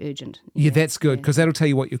are urgent. Yeah, that's good, because that'll tell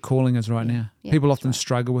you what your calling is right now. People often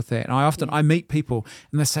struggle with that. And I meet people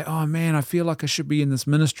and they say, oh man, I feel like I should be in this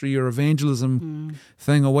ministry or evangelism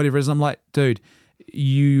thing or whatever it is. I'm like, dude,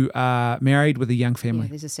 you are married with a young family. Yeah,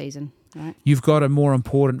 there's a season, right? You've got a more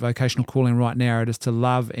important vocational calling right now. It is to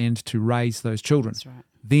love and to raise those children. That's right.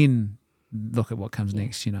 Then look at what comes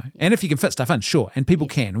next, And if you can fit stuff in, sure. And people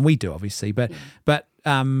can, and we do, obviously. But it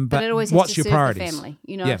always has what's to your serve priorities? The family.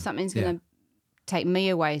 If something's going to take me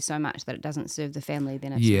away so much that it doesn't serve the family,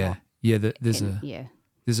 then it's not.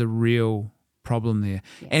 There's a real problem there.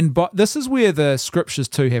 And this is where the scriptures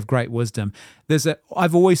too have great wisdom.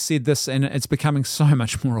 I've always said this, and it's becoming so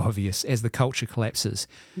much more obvious as the culture collapses,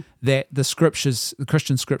 that the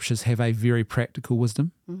Christian scriptures have a very practical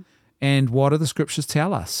wisdom. And what do the scriptures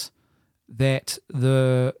tell us? That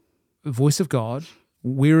the voice of God,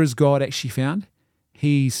 where is God actually found?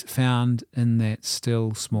 He's found in that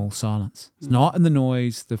still small silence. It's not in the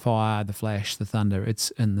noise, the fire, the flash, the thunder.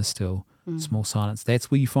 It's in the still small silence.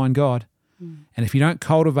 That's where you find God. And if you don't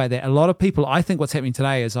cultivate that, a lot of people, I think what's happening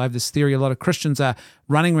today is I have this theory, a lot of Christians are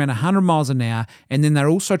running around 100 miles an hour, and then they're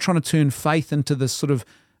also trying to turn faith into this sort of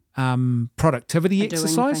productivity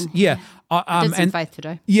exercise. I did some faith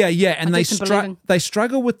today. And they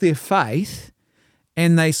struggle with their faith,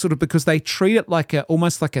 and they sort of, because they treat it like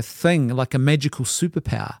almost like a thing, like a magical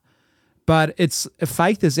superpower. But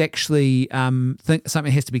faith is actually something that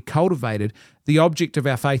has to be cultivated. The object of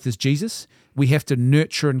our faith is Jesus. We have to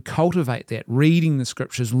nurture and cultivate that, reading the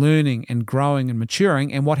scriptures, learning and growing and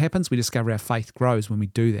maturing. And what happens? We discover our faith grows when we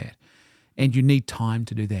do that. And you need time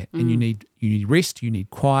to do that. And you need rest, you need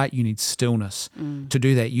quiet, you need stillness to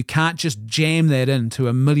do that. You can't just jam that into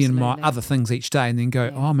a million other things each day and then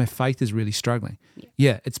go, oh, my faith is really struggling.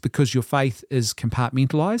 Yeah, it's because your faith is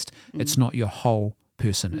compartmentalized. It's not your whole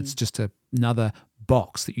person. It's just another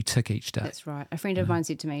box that you tick each day. That's right. A friend of mine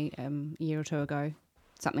said to me a year or two ago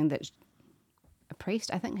something that a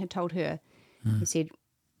priest, I think, had told her. He said,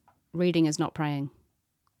 reading is not praying.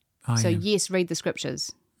 Yes, read the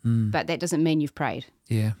scriptures, but that doesn't mean you've prayed.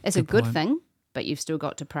 Yeah, it's a good thing, but you've still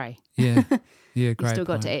got to pray. Yeah, great. You've still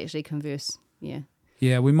got to actually converse.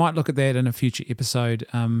 Yeah, we might look at that in a future episode,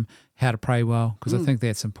 how to pray well, because I think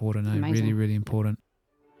that's important, really, really important.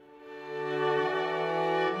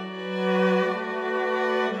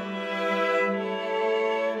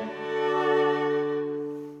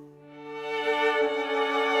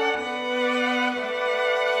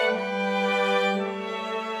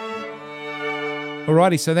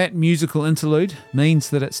 Alrighty, so that musical interlude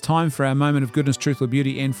means that it's time for our moment of goodness, truth, or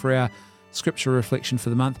beauty, and for our scripture reflection for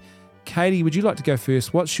the month. Katie, would you like to go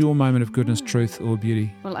first? What's your moment of goodness, truth, or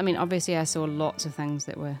beauty? Well, I mean, obviously I saw lots of things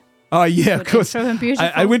that were of course.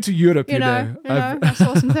 I went to Europe, I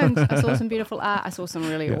saw some things. I saw some beautiful art. I saw some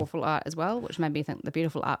really awful art as well, which made me think the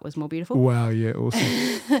beautiful art was more beautiful. Wow, yeah,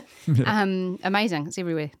 awesome. Amazing. It's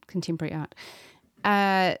everywhere, contemporary art.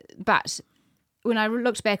 But when I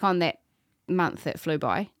looked back on that month that flew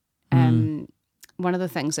by, one of the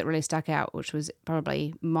things that really stuck out, which was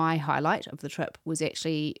probably my highlight of the trip, was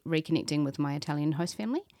actually reconnecting with my Italian host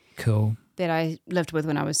family. Cool. That I lived with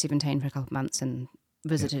when I was 17 for a couple of months and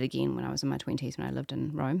visited again when I was in my 20s when I lived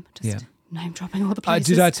in Rome, just name dropping all the places.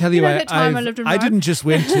 Did I tell you? I didn't just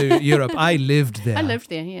went to Europe. I lived there. I lived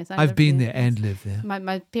there. Yes, I've been there and lived there.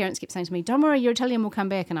 My parents kept saying to me, "Don't worry, your Italian will come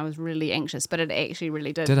back," and I was really anxious, but it actually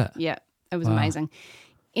really did. Did it? Yeah, it was amazing.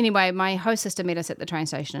 Anyway, my host sister met us at the train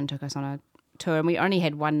station and took us on a tour, and we only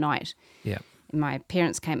had one night. Yeah. My host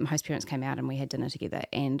parents came out and we had dinner together,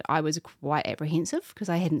 and I was quite apprehensive because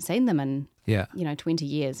I hadn't seen them in 20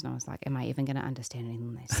 years, and I was like, am I even going to understand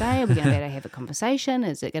anything they say? Are we going to be able to have a conversation?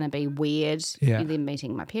 Is it going to be weird? Them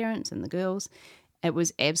meeting my parents and the girls. It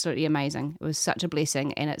was absolutely amazing. It was such a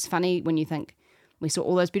blessing, and it's funny when you think we saw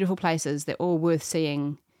all those beautiful places, they're all worth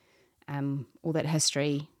seeing, all that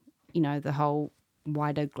history, the whole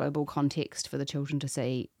wider global context for the children to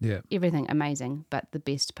see. Everything amazing, but the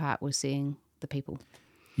best part was seeing the people.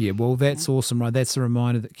 Yeah, well, that's awesome, right? That's a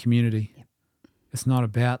reminder that community, it's not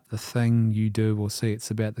about the thing you do or see,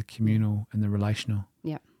 it's about the communal and the relational.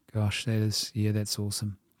 Yeah. Gosh, that's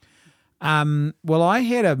awesome. Well, I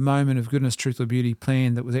had a moment of goodness, truth or beauty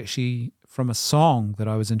planned that was actually from a song that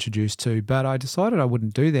I was introduced to, but I decided I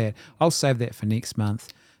wouldn't do that. I'll save that for next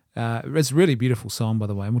month. It's a really beautiful song, by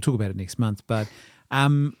the way, and we'll talk about it next month, but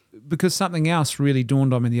because something else really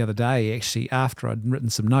dawned on me the other day, actually, after I'd written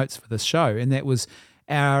some notes for this show, and that was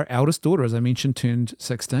our eldest daughter, as I mentioned, turned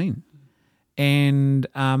 16. And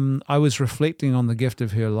I was reflecting on the gift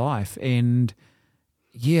of her life, and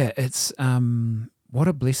it's what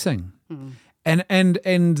a blessing. And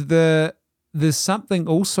there's something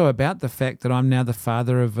also about the fact that I'm now the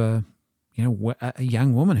father of a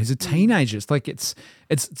young woman who's a teenager. It's like it's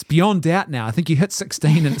beyond doubt now. I think you hit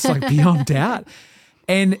 16 and it's like beyond doubt.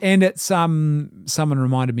 And it's someone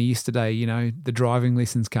reminded me yesterday, the driving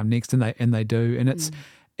lessons come next, and they do. And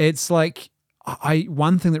it's like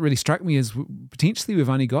one thing that really struck me is potentially we've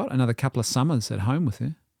only got another couple of summers at home with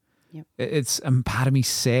her. Yep. It's part of me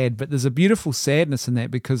sad, but there's a beautiful sadness in that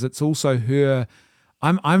because it's also her.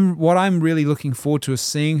 What I'm really looking forward to is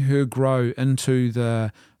seeing her grow into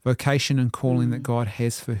the vocation and calling that God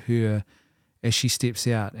has for her as she steps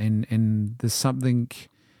out. And there's something,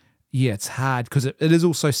 it's hard because it is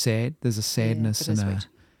also sad. There's a sadness and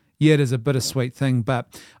it is a bittersweet thing.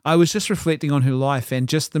 But I was just reflecting on her life and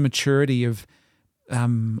just the maturity of.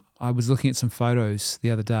 I was looking at some photos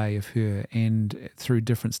the other day of her and through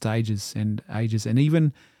different stages and ages, and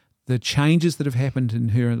even the changes that have happened in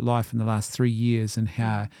her life in the last 3 years, and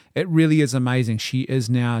how it really is amazing. She is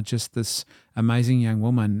now just this amazing young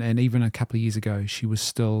woman, and even a couple of years ago, she was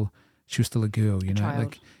still a girl,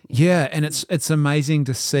 child. And it's amazing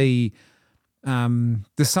to see.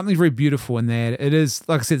 There's something very beautiful in that. It is,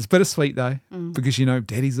 like I said, it's bittersweet though, because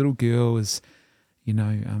Daddy's little girl is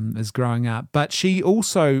growing up. But she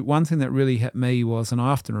also, one thing that really hit me was, and I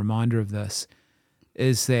often remind her of this,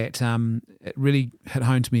 is that it really hit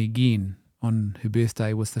home to me again on her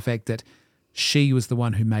birthday, was the fact that she was the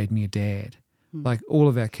one who made me a dad. Like, all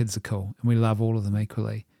of our kids are cool and we love all of them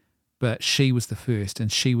equally, but she was the first,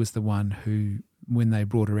 and she was the one who, when they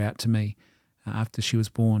brought her out to me after she was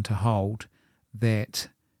born to hold, that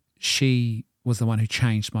she was the one who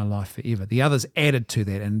changed my life forever. The others added to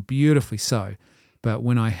that, and beautifully so. But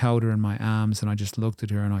when I held her in my arms and I just looked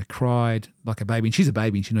at her and I cried like a baby, and she's a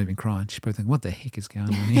baby and she's not even crying. She's probably thinking, what the heck is going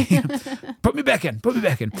on here? Put me back in.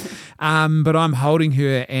 But I'm holding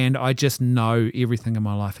her and I just know everything in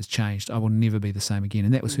my life has changed. I will never be the same again.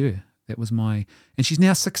 And that was her. That was and she's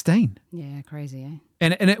now 16. Yeah, crazy, eh?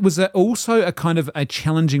 And it was also a kind of a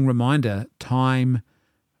challenging reminder. Time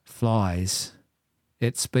flies.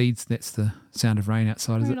 It speeds. That's the sound of rain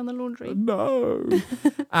outside. Rain on the laundry. No.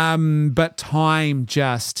 But time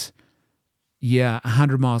just,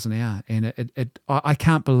 100 miles an hour. And I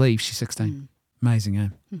can't believe she's 16. Amazing, eh?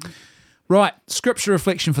 Right, scripture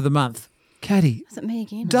reflection for the month. Katie. Is it me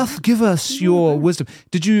again? Doth give us your wisdom.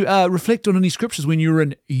 Did you reflect on any scriptures when you were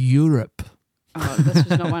in Europe? Oh, this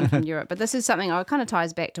was not one from Europe. But this is something, it kind of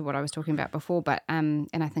ties back to what I was talking about before, but and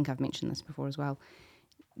I think I've mentioned this before as well.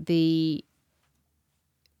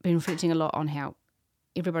 Been reflecting a lot on how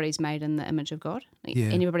everybody's made in the image of God.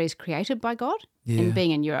 And everybody's created by God. Yeah. And being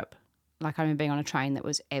in Europe, like I remember being on a train that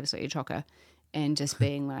was absolutely a chocker and just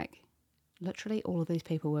being like, literally all of these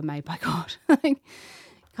people were made by God.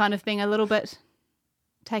 Kind of being a little bit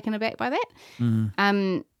taken aback by that.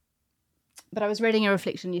 But I was reading a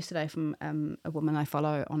reflection yesterday from a woman I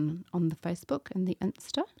follow on the Facebook and the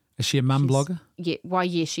Insta. Is she a mum blogger? Yeah,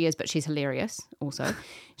 yes, she is, but she's hilarious also.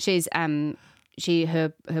 She's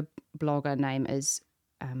her blogger name is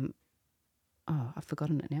I've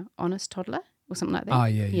forgotten it now. Honest Toddler or something like that. Oh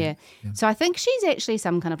yeah. So I think she's actually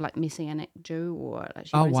some kind of like Messianic Jew, or like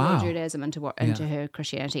she brings Judaism into her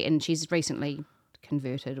Christianity, and she's recently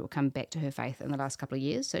converted or come back to her faith in the last couple of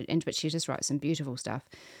years. But she just writes some beautiful stuff.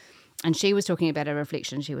 And she was talking about a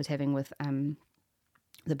reflection she was having with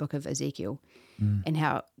the book of Ezekiel, and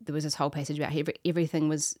how there was this whole passage about everything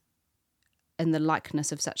was in the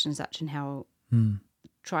likeness of such and such, and how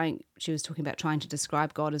she was talking about trying to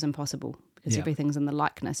describe God is impossible because everything's in the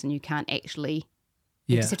likeness, and you can't actually.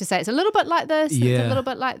 You just have to say it's a little bit like this, it's a little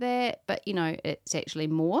bit like that, but it's actually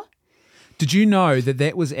more. Did you know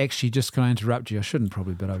that was actually, just can I interrupt you? I shouldn't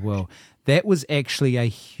probably, but I will. That was actually a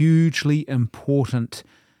hugely important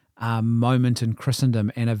moment in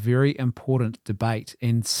Christendom and a very important debate.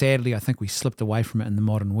 And sadly, I think we slipped away from it in the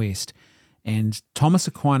modern West. And Thomas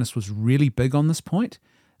Aquinas was really big on this point,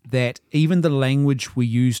 that even the language we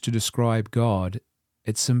use to describe God,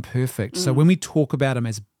 it's imperfect. So when we talk about him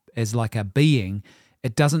as like a being,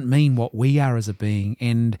 it doesn't mean what we are as a being.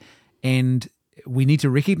 And we need to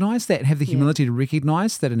recognize that and have the humility to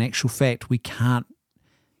recognize that in actual fact we can't,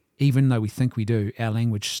 even though we think we do, our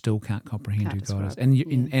language still can't comprehend who God is.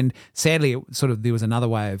 And sadly, there was another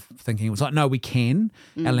way of thinking. It was like, no, we can.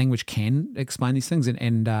 Our language can explain these things.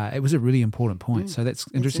 And it was a really important point. So that's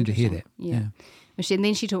interesting to hear that. Yeah. And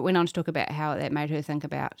then she went on to talk about how that made her think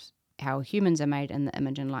about how humans are made in the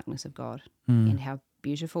image and likeness of God and how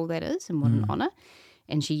beautiful that is and what an honour.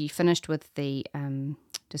 And she finished with the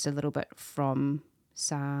just a little bit from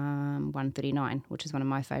Psalm 139, which is one of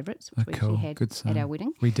my favourites, which we actually had at our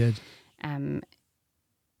wedding. We did.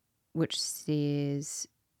 Which says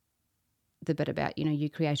the bit about, you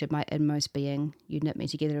created my inmost being. You knit me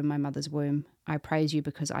together in my mother's womb. I praise you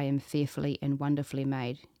because I am fearfully and wonderfully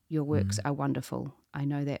made. Your works are wonderful. I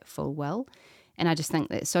know that full well. And I just think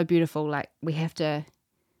that's so beautiful. Like, we have to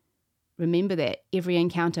remember that every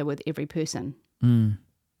encounter with every person, it's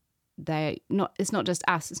not just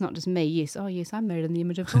us, it's not just me. Yes, I'm made in the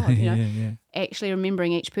image of God. Actually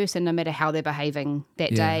remembering each person, no matter how they're behaving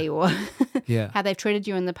that day or how they've treated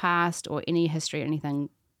you in the past or any history or anything,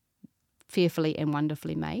 fearfully and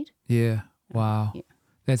wonderfully made. Yeah, wow.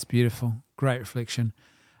 That's beautiful. Great reflection.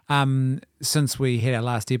 Since we had our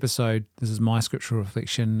last episode, this is my scriptural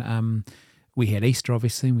reflection. We had Easter,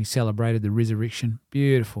 obviously, and we celebrated the resurrection.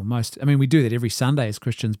 Beautiful. We do that every Sunday as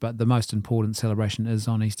Christians, but the most important celebration is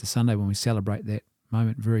on Easter Sunday when we celebrate that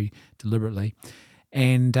moment very deliberately.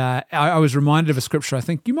 And I was reminded of a scripture. I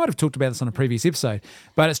think you might have talked about this on a previous episode,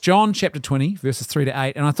 but it's John chapter 20, verses 3 to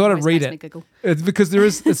 8. And I thought I'd read it because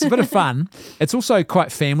it's a bit of fun. It's also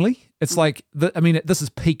quite family. It's like, this is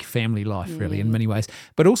peak family life, really, in many ways.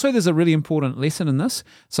 But also there's a really important lesson in this.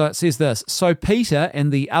 So it says this: so Peter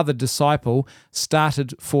and the other disciple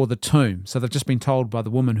started for the tomb. So they've just been told by the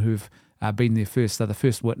woman who've been there first. They're the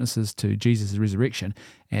first witnesses to Jesus' resurrection,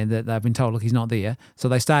 and that they've been told, look, he's not there. So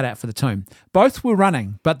they start out for the tomb. Both were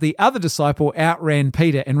running, but the other disciple outran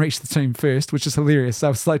Peter and reached the tomb first, which is hilarious. So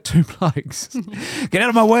it's like two blokes. Get out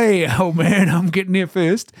of my way, old man, I'm getting there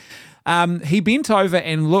first. He bent over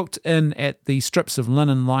and looked in at the strips of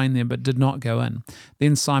linen lying there, but did not go in.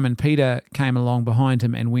 Then Simon Peter came along behind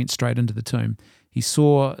him and went straight into the tomb. He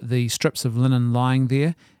saw the strips of linen lying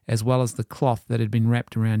there, as well as the cloth that had been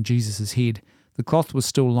wrapped around Jesus' head. The cloth was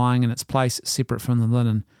still lying in its place, separate from the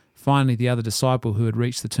linen. Finally, the other disciple who had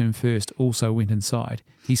reached the tomb first also went inside.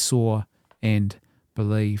 He saw and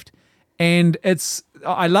believed. And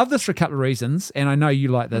I love this for a couple of reasons, and I know you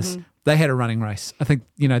like this. Mm-hmm. They had a running race. I think,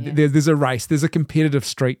 there's a race. There's a competitive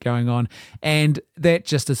streak going on, and that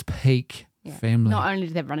just is peak family. Not only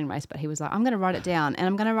did they have a running race, but he was like, I'm going to write it down, and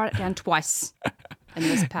I'm going to write it down twice in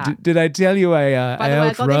this part. Did I tell you By the way,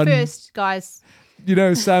 I got there first, guys.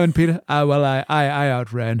 Simon Peter, I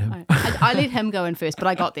outran him. I let him go in first, but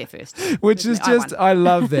I got there first. Which is I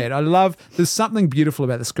love that. There's something beautiful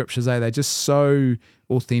about the scriptures, They're just so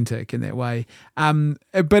authentic in that way.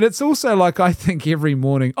 But it's also like, I think every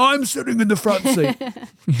morning, I'm sitting in the front seat.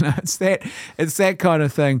 It's that kind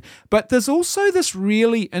of thing. But there's also this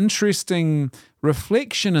really interesting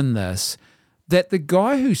reflection in this, that the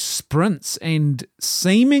guy who sprints and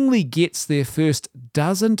seemingly gets there first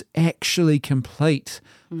doesn't actually complete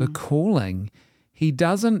the calling. He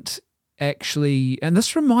doesn't actually, and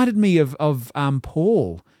this reminded me of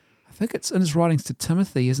Paul. I think it's in his writings to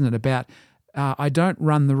Timothy, isn't it, about I don't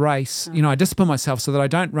run the race, I discipline myself so that I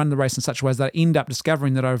don't run the race in such a way that I end up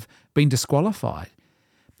discovering that I've been disqualified.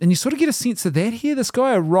 And you sort of get a sense of that here. This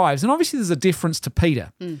guy arrives, and obviously there's a difference to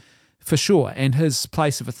Peter. For sure, and his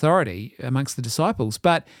place of authority amongst the disciples.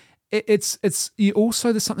 But it's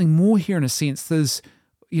also, there's something more here in a sense. There's,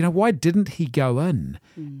 why didn't he go in?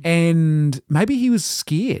 And maybe he was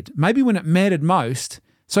scared. Maybe when it mattered most,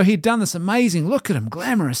 So he'd done this amazing, look at him,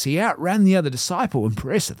 glamorous. He outran the other disciple,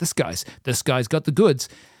 impressive. This guy's got the goods.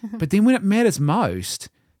 But then when it matters most,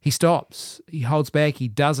 he stops. He holds back. He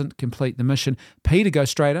doesn't complete the mission. Peter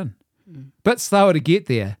goes straight in. Bit slower to get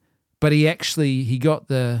there, but he got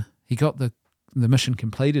the mission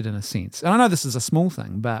completed in a sense. And I know this is a small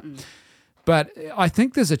thing, but I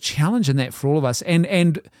think there's a challenge in that for all of us.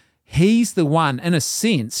 And he's the one, in a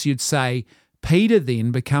sense, you'd say, Peter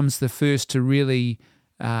then becomes the first to really,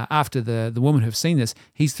 after the woman who've seen this,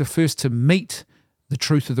 he's the first to meet the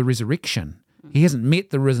truth of the resurrection. He hasn't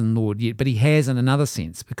met the risen Lord yet, but he has in another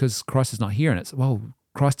sense, because Christ is not here, and it's, well,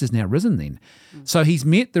 Christ is now risen then. So he's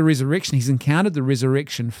met the resurrection, he's encountered the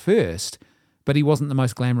resurrection first, but he wasn't the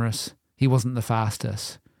most glamorous, he wasn't the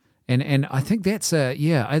fastest. And I think that's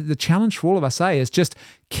the challenge for all of us, is just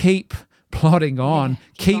keep plodding on,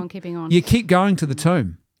 keeping on. You keep going to the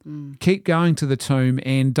tomb. Keep going to the tomb,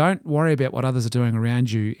 and don't worry about what others are doing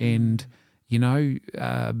around you, and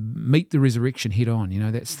meet the resurrection head on.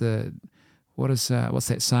 That's what's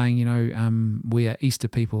that saying? We are Easter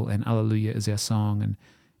people, and Alleluia is our song,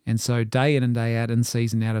 and so day in and day out, in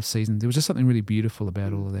season, out of season, there was just something really beautiful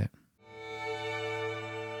about all of that.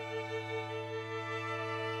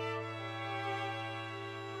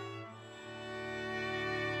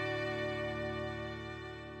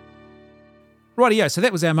 Rightio, so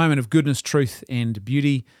that was our moment of goodness, truth and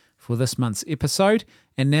beauty for this month's episode.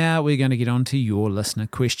 And now we're going to get on to your listener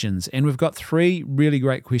questions. And we've got 3 really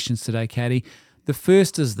great questions today, Katie. The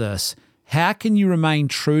first is this: how can you remain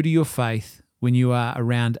true to your faith when you are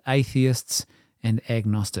around atheists and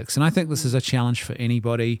agnostics? And I think this is a challenge for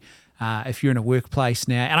anybody. If you're in a workplace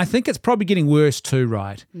now, and I think it's probably getting worse too,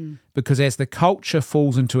 right? Because as the culture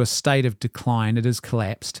falls into a state of decline, it has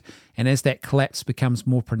collapsed. And as that collapse becomes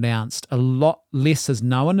more pronounced, a lot less is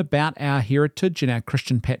known about our heritage and our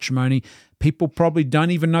Christian patrimony. People probably don't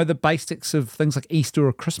even know the basics of things like Easter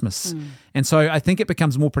or Christmas. And so I think it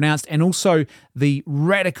becomes more pronounced. And also the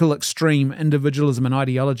radical extreme individualism and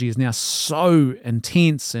ideology is now so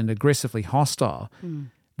intense and aggressively hostile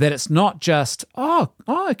that it's not just,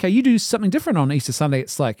 okay, you do something different on Easter Sunday.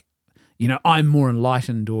 It's like, I'm more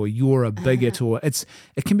enlightened, or you're a bigot, or it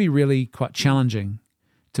can be really quite challenging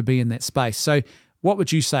to be in that space. So what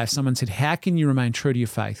would you say if someone said, how can you remain true to your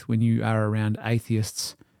faith when you are around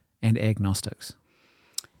atheists and agnostics?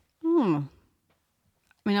 I mean,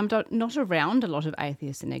 I'm not around a lot of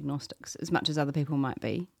atheists and agnostics as much as other people might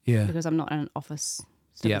be. Yeah. Because I'm not in an office,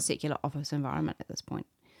 a secular office environment at this point.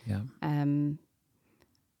 Yeah.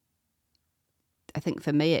 I think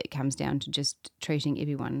for me it comes down to just treating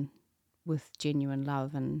everyone with genuine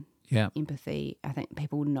love and empathy. I think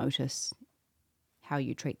people notice how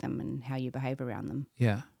you treat them and how you behave around them.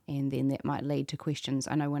 Yeah. And then that might lead to questions.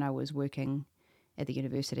 I know when I was working at the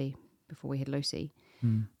university before we had Lucy,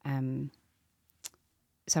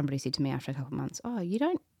 somebody said to me after a couple of months, you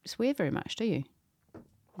don't swear very much, do you?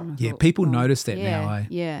 Yeah, people notice that now.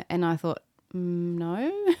 Yeah, and I thought,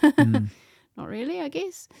 no, not really, I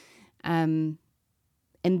guess. And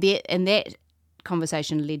that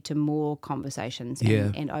conversation led to more conversations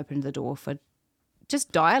and opened the door for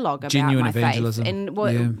just dialogue about genuine my evangelism. Faith. And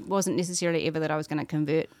it wasn't necessarily ever that I was going to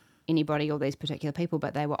convert anybody or these particular people,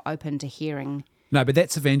 but they were open to hearing. No, but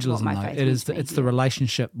that's evangelism, though. It is. It's the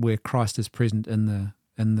relationship where Christ is present in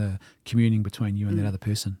the communing between you and that other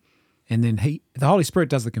person. And then the Holy Spirit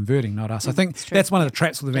does the converting, not us. I think that's one of the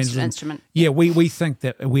traps with evangelism. It's an instrument. Yeah, we think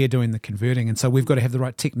that we're doing the converting, and so we've got to have the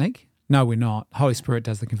right technique. No, we're not. Holy Spirit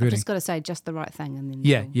does the converting. I've just got to say just the right thing, and then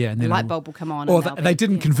and the then light bulb will come on. Or they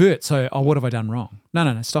didn't convert, so what have I done wrong?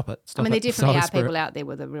 No, stop it. I mean, there definitely are people out there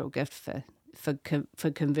with a real gift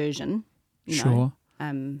for conversion. Sure.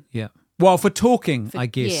 know. Yeah. Well, for talking, I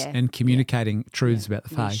guess, and communicating truths about the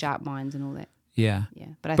faith. Sharp minds and all that. Yeah. Yeah.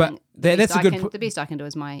 But I think that's the best I can do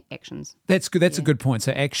is my actions. That's good. That's a good point.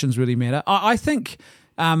 So actions really matter. I think,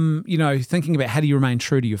 thinking about how do you remain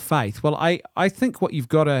true to your faith, well, I think what you've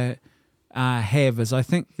got to have is, I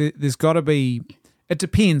think there's got to be, it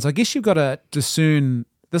depends. I guess you've got to discern,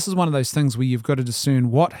 this is one of those things where you've got to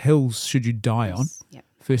discern what hills should you die on. Yep.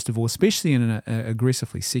 First of all, especially in an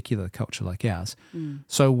aggressively secular culture like ours.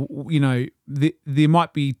 So, there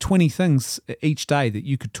might be 20 things each day that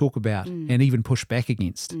you could talk about and even push back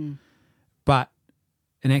against. But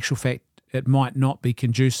in actual fact, it might not be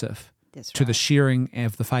conducive to the sharing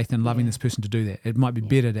of the faith and loving this person to do that. It might be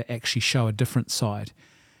better to actually show a different side.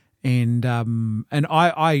 And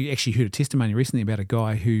I actually heard a testimony recently about a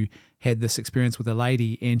guy who had this experience with a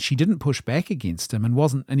lady, and she didn't push back against him and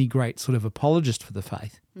wasn't any great sort of apologist for the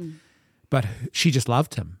faith. But she just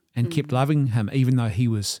loved him and kept loving him, even though he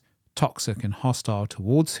was toxic and hostile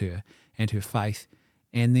towards her and her faith.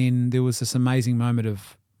 And then there was this amazing moment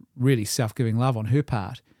of really self-giving love on her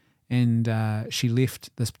part. And she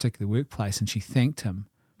left this particular workplace and she thanked him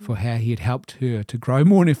for how he had helped her to grow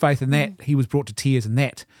more in her faith, and that he was brought to tears, and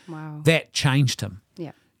that changed him.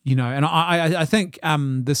 Yeah. You know, and I think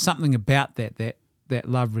there's something about that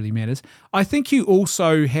love really matters. I think you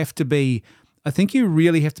also have to be, you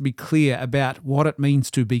really have to be clear about what it means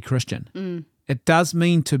to be Christian. It does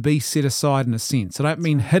mean to be set aside in a sense. I don't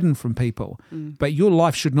mean hidden from people, but your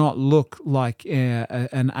life should not look like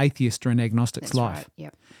an atheist or an agnostic's life. Right.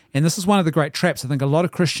 Yep. And this is one of the great traps. I think a lot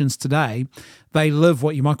of Christians today, they live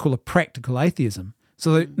what you might call a practical atheism.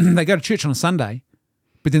 So they go to church on a Sunday,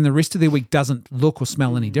 but then the rest of their week doesn't look or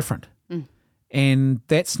smell any different. And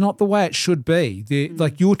that's not the way it should be.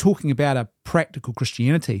 Like you're talking about a practical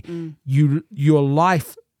Christianity. Your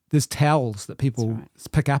life, there's tells that people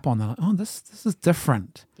pick up on. They're like, oh, this is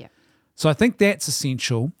different. Yeah. So I think that's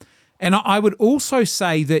essential. And I would also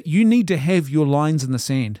say that you need to have your lines in the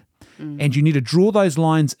sand. And you need to draw those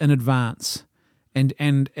lines in advance. And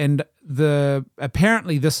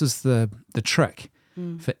apparently this is the trick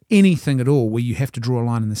for anything at all where you have to draw a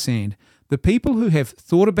line in the sand. The people who have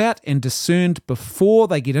thought about and discerned before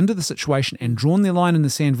they get into the situation and drawn their line in the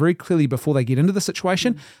sand very clearly before they get into the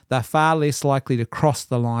situation, they're far less likely to cross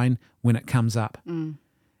the line when it comes up.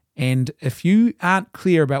 And if you aren't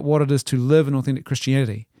clear about what it is to live in authentic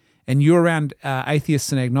Christianity, and you're around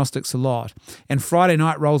atheists and agnostics a lot, and Friday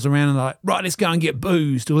night rolls around and they're like, right, let's go and get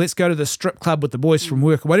boozed, or let's go to the strip club with the boys from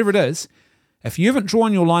work, or whatever it is, if you haven't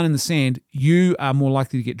drawn your line in the sand, you are more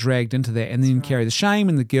likely to get dragged into that and then carry the shame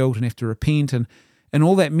and the guilt and have to repent and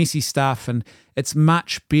all that messy stuff. And it's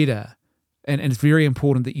much better, and it's very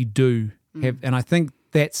important that you do have, and I think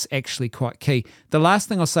that's actually quite key. The last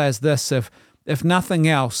thing I'll say is this, if nothing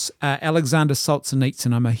else, Alexander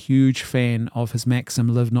Solzhenitsyn, I'm a huge fan of his maxim,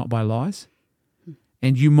 live not by lies.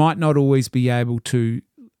 And you might not always be able to,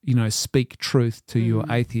 speak truth to your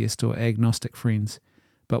atheist or agnostic friends.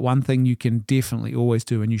 But one thing you can definitely always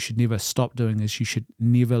do, and you should never stop doing, is you should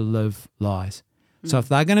never live lies. So if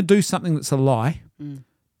they're going to do something that's a lie,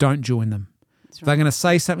 don't join them. If they're going to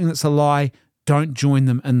say something that's a lie, don't join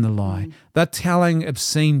them in the lie. They're telling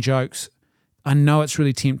obscene jokes. I know it's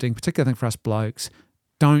really tempting, particularly I think for us blokes.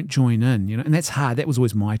 Don't join in, and that's hard. That was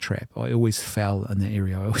always my trap. I always fell in that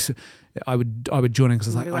area. I would join in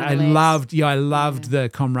because I loved the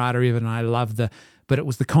camaraderie of it, and I loved but it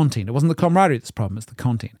was the content. It wasn't the camaraderie that's the problem. It's the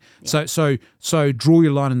content. Yeah. So draw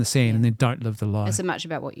your line in the sand and then don't live the lie. It's as much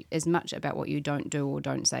about what you don't do or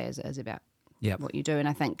don't say as it is about what you do. And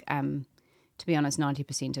I think, to be honest,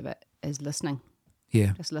 90% of it is listening.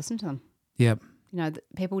 Yeah. Just listen to them. Yeah.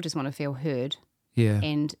 People just want to feel heard. Yeah.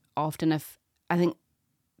 And often I think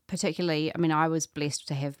particularly, I was blessed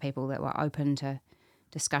to have people that were open to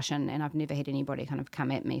discussion, and I've never had anybody kind of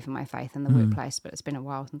come at me for my faith in the workplace, but it's been a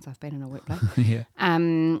while since I've been in a workplace. Yeah.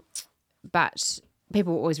 But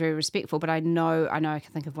people were always very respectful, but I know I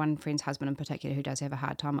can think of one friend's husband in particular who does have a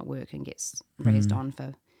hard time at work and gets raised on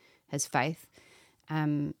for his faith.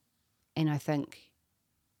 And I think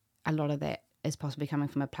a lot of that is possibly coming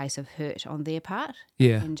from a place of hurt on their part.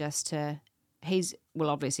 Yeah. And he will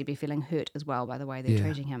obviously be feeling hurt as well by the way they're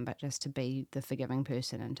treating him, but just to be the forgiving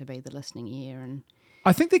person and to be the listening ear. And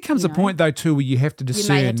I think there comes a point though too where you have to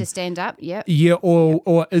discern. You may have to stand up,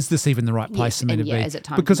 or is this even the right place for me to be? Is it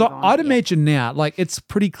time because to move on? I'd imagine now, like it's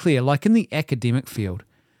pretty clear, like in the academic field.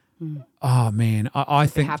 Oh man, I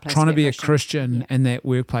think trying to be a Christian in that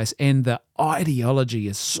workplace, and the ideology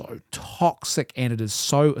is so toxic and it is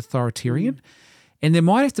so authoritarian. And there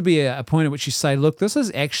might have to be a point at which you say, look, this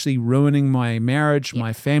is actually ruining my marriage,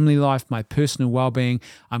 my family life, my personal well-being.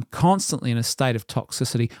 I'm constantly in a state of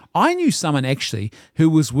toxicity. I knew someone actually who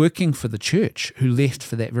was working for the church who left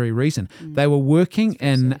for that very reason. They were working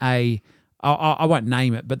in I won't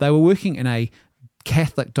name it, but they were working in a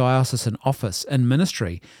Catholic diocesan office in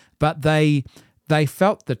ministry, but they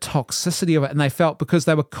felt the toxicity of it, and they felt because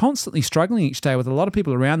they were constantly struggling each day with a lot of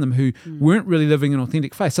people around them who weren't really living an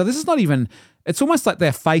authentic faith. So this is not even, it's almost like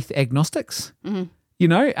they're faith agnostics,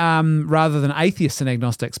 rather than atheists and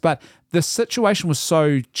agnostics. But the situation was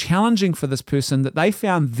so challenging for this person that they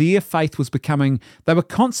found their faith was they were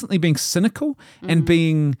constantly being cynical and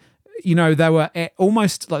being, they were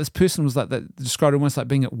almost like this person was described almost like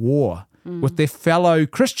being at war with their fellow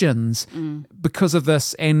Christians because of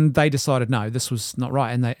this, and they decided no, this was not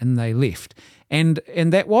right, and they left, and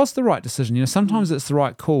that was the right decision. Sometimes it's the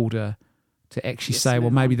right call to actually say,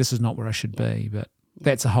 well, maybe this is not where I should be, but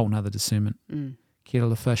that's a whole nother discernment.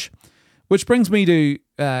 Kettle of fish, which brings me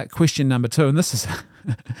to question number 2, and this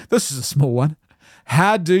is a small one.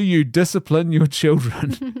 How do you discipline your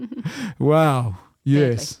children? Wow.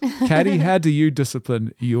 Yes. Katie, how do you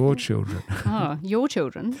discipline your children? Oh, your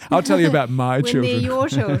children? I'll tell you about my when children. They're your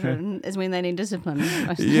children is when they need discipline.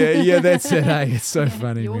 yeah, that's it. Hey, it's so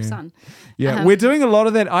funny, your man. son. Yeah, we're doing a lot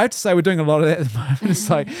of that. I have to say we're doing a lot of that at the moment. It's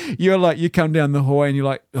like you come down the hallway and you're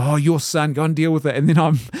like, oh, your son, go and deal with it. And then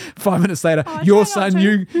I'm 5 minutes later, your son,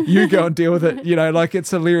 you go and deal with it. Like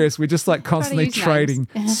it's hilarious. We're just like constantly trading,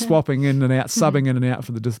 swapping in and out, subbing in and out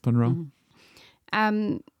for the discipline role.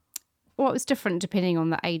 What was different depending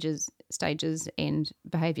on the ages, stages, and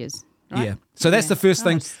behaviours? Right? Yeah. So that's the first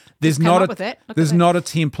thing. There's not a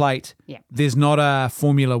template. Yeah. There's not a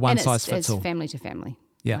formula one size fits it's all. Family to family.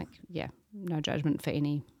 Yeah. No judgment for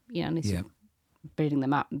any. Unless you're beating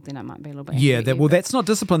them up, then it might be a little bit. Yeah. That's not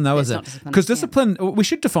discipline, though, is it? Because discipline, we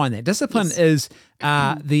should define that. Discipline is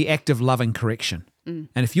the act of loving correction. And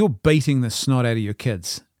if you're beating the snot out of your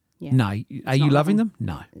kids. Yeah. No. Are you loving them?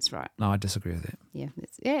 No. That's right. No, I disagree with that. Yeah.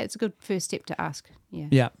 It's a good first step to ask. Yeah.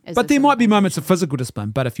 Yeah. But there might be moments of physical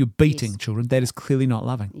discipline, but if you're beating children, that is clearly not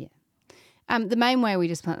loving. Yeah. The main way we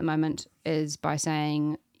discipline at the moment is by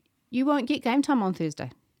saying, you won't get game time on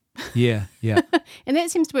Thursday. Yeah. And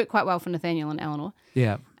that seems to work quite well for Nathaniel and Eleanor.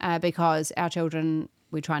 Yeah. Because our children,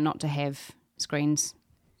 we try not to have screens.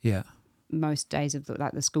 Yeah. Most days of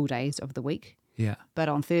the school days of the week. Yeah. But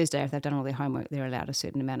on Thursday, if they've done all their homework, they're allowed a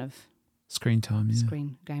certain amount of screen time. Yeah.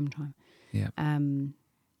 Screen game time. Yeah.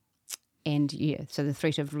 So the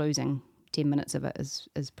threat of losing 10 minutes of it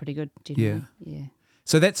is pretty good generally. Yeah.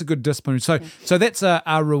 So that's a good discipline. So that's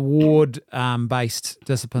a reward based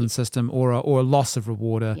discipline system or a loss of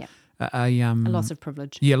reward, a loss of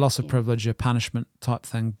privilege. Yeah, loss of privilege, a punishment type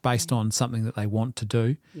thing based on something that they want to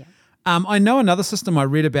do. Yeah. I know another system I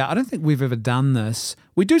read about. I don't think we've ever done this.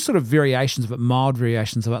 We do sort of variations of it, mild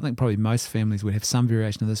variations of it. I think probably most families would have some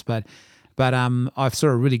variation of this, but I've saw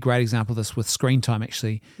a really great example of this with screen time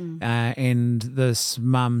actually. And this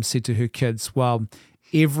mum said to her kids, well,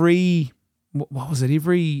 every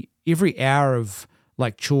hour of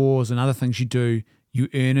like chores and other things you do, you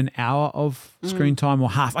earn an hour of screen time or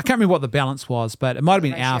half. I can't remember what the balance was, but it might have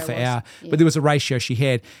been hour for hour. Yeah. But there was a ratio she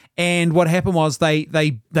had. And what happened was they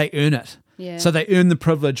earn it. Yeah. So they earn the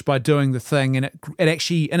privilege by doing the thing. And it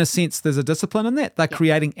actually, in a sense, there's a discipline in that. They're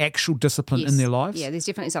creating actual discipline in their lives. Yeah, there's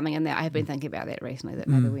definitely something in there. I have been thinking about that recently, that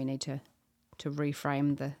maybe we need to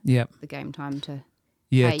reframe the game time to,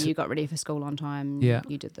 hey, you got ready for school on time,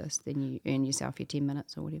 you did this, then you earn yourself your 10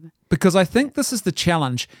 minutes or whatever. Because I think this is the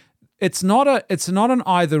challenge. It's not an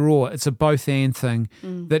either or, it's a both and thing.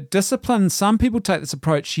 That discipline, some people take this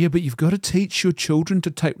approach, but you've got to teach your children to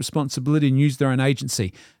take responsibility and use their own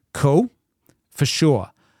agency. Cool, for sure.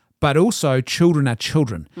 But also children are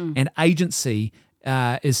children and agency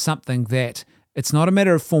is something that it's not a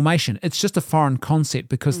matter of formation. It's just a foreign concept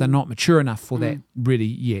because they're not mature enough for that really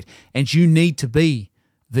yet. And you need to be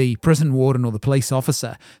the prison warden or the police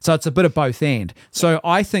officer. So it's a bit of both and. So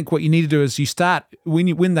I think what you need to do is you start,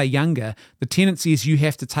 when they're younger, the tendency is you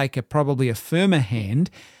have to take probably a firmer hand,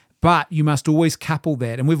 but you must always couple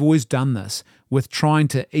that, and we've always done this, with trying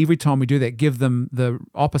to, every time we do that, give them the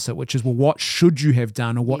opposite, which is, well, what should you have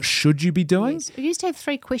done or what should you be doing? Yes. We used to have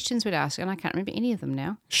 3 questions we'd ask, and I can't remember any of them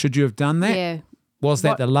now. Should you have done that? Yeah. Was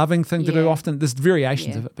that the loving thing to do often? There's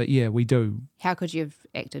variations of it, but we do. How could you have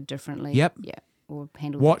acted differently? Yep. Yeah. Or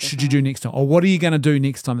handled what should you do next time? Or what are you going to do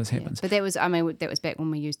next time this happens? But that was back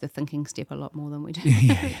when we used the thinking step a lot more than we do.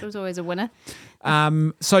 It was always a winner.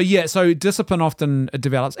 So discipline often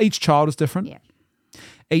develops. Each child is different. Yeah.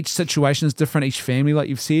 Each situation is different, each family, like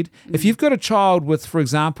you've said. If you've got a child with, for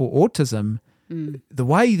example, autism, the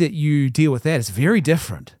way that you deal with that is very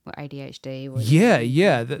different. Or ADHD. Or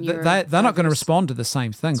they're not going to respond to the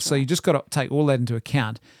same thing. So you just got to take all that into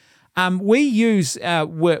account. We use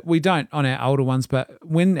we don't on our older ones, but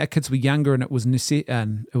when our kids were younger and it was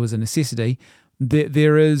a necessity,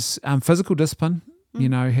 there is physical discipline.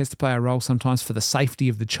 Has to play a role sometimes for the safety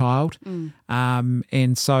of the child,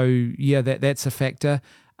 and so that's a factor.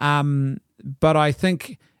 But I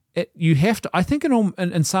think you have to. I think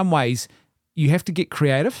in some ways you have to get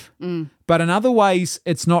creative, but in other ways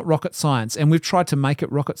it's not rocket science. And we've tried to make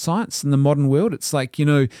it rocket science in the modern world. It's like,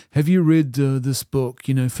 have you read this book,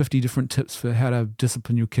 50 different tips for how to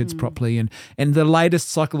discipline your kids properly, and the latest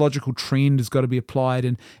psychological trend has got to be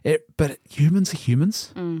applied. But humans are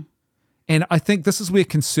humans. And I think this is where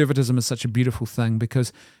conservatism is such a beautiful thing,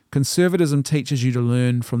 because conservatism teaches you to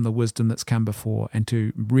learn from the wisdom that's come before and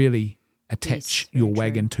to really attach your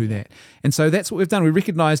wagon to that. And so that's what we've done. We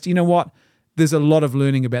recognised, there's a lot of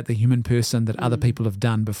learning about the human person that other people have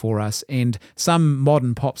done before us, and some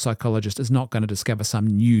modern pop psychologist is not going to discover some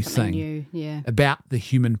new thing about the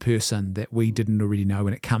human person that we didn't already know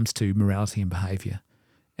when it comes to morality and behaviour.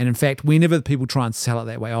 And in fact, whenever people try and sell it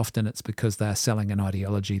that way, often it's because they're selling an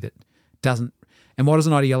ideology that doesn't. And what does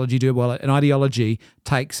an ideology do? Well, an ideology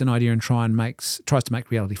takes an idea and tries to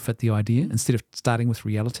make reality fit the idea instead of starting with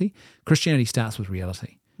reality. Christianity starts with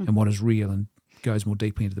reality and what is real and goes more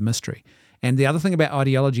deeply into the mystery. And the other thing about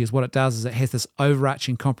ideology is what it does is it has this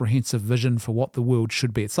overarching comprehensive vision for what the world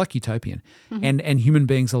should be. It's like utopian. And human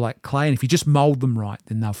beings are like clay, and if you just mold them right,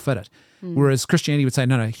 then they'll fit it. Whereas Christianity would say,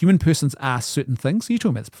 no, human persons are certain things. You were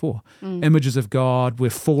talking about this before. Images of God,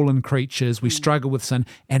 we're fallen creatures, we struggle with sin,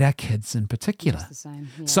 and our kids in particular. It's the same,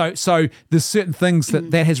 yeah. So there's certain things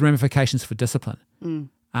that has ramifications for discipline.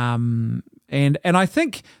 And I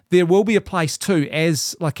think there will be a place too,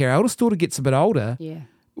 as like our eldest daughter gets a bit older.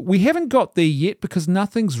 We haven't got there yet because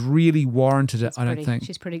nothing's really warranted it, I don't think.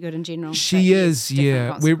 She's pretty good in general. She is,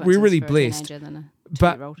 yeah. We're really blessed.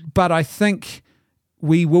 But I think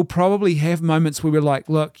we will probably have moments where we're like,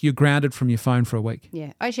 look, you're grounded from your phone for a week.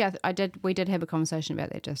 Yeah. Actually, we did have a conversation about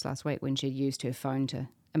that just last week when she used her phone to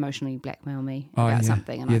emotionally blackmail me about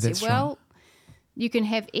something. And I said, well, you can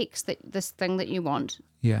have this thing that you want,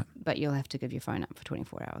 but you'll have to give your phone up for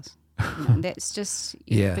 24 hours. And that's just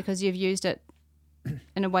because you've used it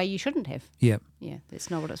in a way you shouldn't have. Yeah, that's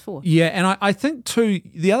not what it's for. Yeah, and I think too,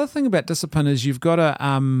 the other thing about discipline is you've got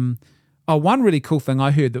to, one really cool thing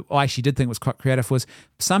I heard that I actually did think was quite creative was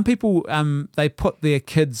some people, they put their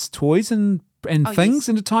kids' toys and things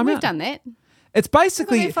into timeout. We've done that. It's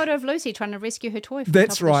basically a photo of Lucy trying to rescue her toy from the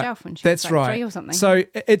top of the shelf when she was like 3 or something. So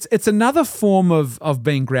it's another form of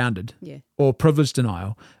being grounded or privilege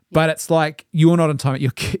denial. But it's like you're not in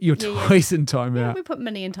timeout. Your toy's in timeout. Yeah, we put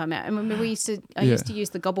Minnie in timeout. And I used to use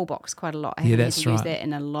the gobble box quite a lot. I haven't had to use that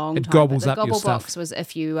in a long time. It gobbles up your stuff. The gobble box was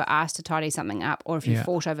if you were asked to tidy something up or if you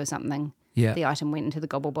fought over something. The item went into the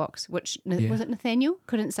gobble box, which was it Nathaniel?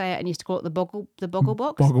 Couldn't say it and used to call it the boggle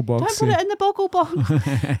box. Boggle box. Don't put it in the boggle box.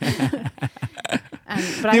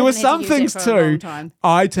 But there were some things too.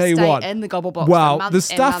 I tell you what, in the gobble box. Well, the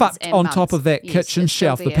stuff up on top of that kitchen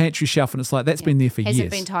shelf, the pantry shelf, and it's like that's been there for years.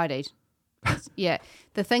 Hasn't been tidied.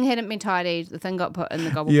 The thing hadn't been tidied. The thing got put in the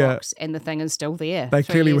gobble box, and the thing is still there. They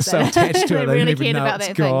clearly were so attached to it, they didn't even know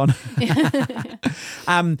it's gone.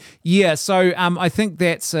 So I think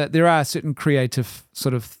that's there are certain creative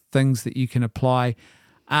sort of things that you can apply.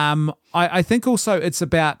 I think also it's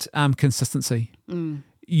about consistency.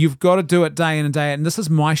 You've got to do it day in and day out. And this is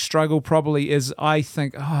my struggle probably is I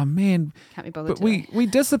think, oh man, can't be bothered. But we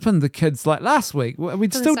disciplined the kids like last week. We're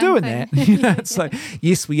still doing that. It's like,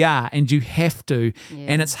 yes, we are. And you have to.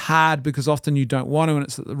 And it's hard because often you don't want to and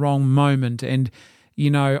it's at the wrong moment. And,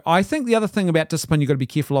 I think the other thing about discipline you've got to be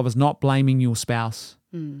careful of is not blaming your spouse.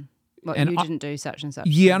 Well, and you didn't do such and such.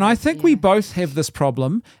 Yeah, and I think we both have this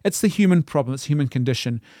problem. It's the human problem. It's human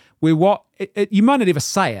condition where you might not ever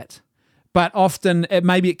say it, but often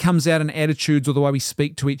maybe it comes out in attitudes or the way we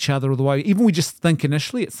speak to each other or the way even we just think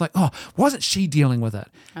initially. It's like, oh, wasn't she dealing with it?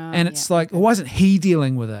 And it's like, wasn't he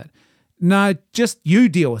dealing with it? No, just you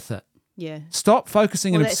deal with it. Yeah. Stop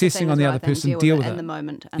focusing and obsessing on the other person. Deal with it in the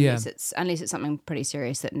moment, unless it's something pretty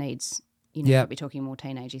serious that needs. We'll be talking more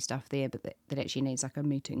teenagey stuff there, but that actually needs like a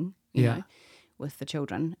meeting. You know, with the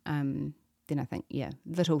children. Then I think,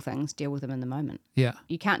 little things, deal with them in the moment. Yeah.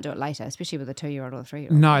 You can't do it later, especially with a 2-year-old or a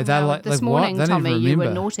 3-year-old. No, they're like, this morning, Tommy, you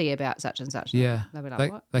were naughty about such and such. Yeah. They'll be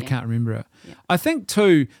like, what? They can't remember it. Yeah. I think,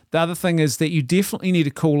 too, the other thing is that you definitely need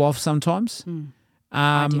to cool off sometimes.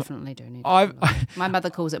 I definitely do need to. My mother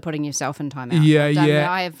calls it putting yourself in time out.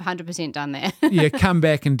 I have 100% done that. Come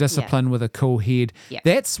back and discipline with a cool head. Yeah.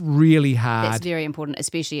 That's really hard. That's very important,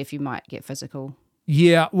 especially if you might get physical.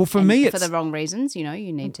 Yeah, well, for me, it's for the wrong reasons. You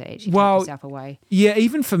need to actually take yourself away. Yeah,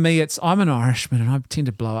 even for me, I'm an Irishman, and I tend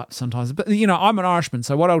to blow up sometimes. But I'm an Irishman,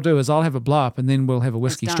 so what I'll do is I'll have a blow up, and then we'll have a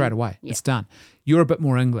whiskey straight away. Yeah. It's done. You're a bit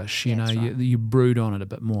more English, you brood on it a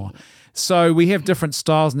bit more. Yeah. So we have different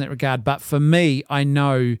styles in that regard. But for me, I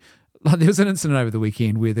know. Like there was an incident over the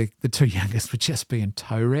weekend where the two youngest would just be in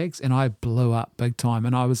toe rags, and I blew up big time.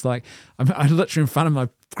 And I was like, I literally in front of them,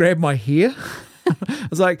 I grabbed my hair. I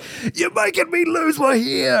was like, you're making me lose my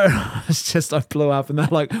hair. I blew up, and they're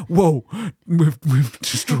like, whoa, we've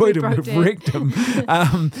destroyed him, we've wrecked him.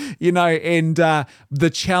 And the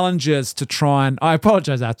challenges to try and, I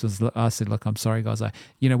apologize afterwards. I said, look, I'm sorry, guys.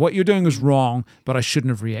 What you're doing is wrong, but I shouldn't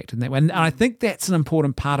have reacted that way. And I think that's an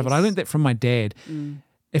important part of it. I learned that from my dad.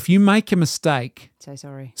 If you make a mistake,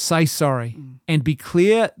 say sorry, and be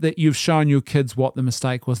clear that you've shown your kids what the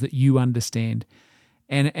mistake was, that you understand.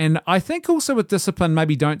 And I think also with discipline,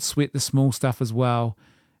 maybe don't sweat the small stuff as well.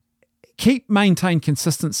 Maintain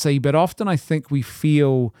consistency, but often I think we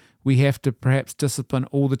feel we have to perhaps discipline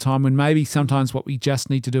all the time when maybe sometimes what we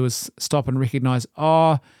just need to do is stop and recognize,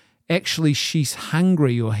 actually she's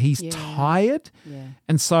hungry or he's tired. Yeah.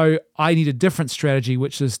 And so I need a different strategy,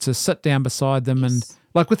 which is to sit down beside them. And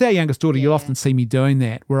like with our youngest daughter, you'll often see me doing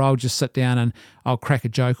that, where I'll just sit down and I'll crack a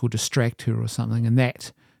joke or distract her or something, and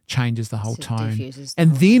that changes the whole tone.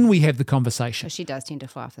 And then we have the conversation. She does tend to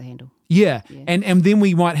fly off the handle. Yeah. And then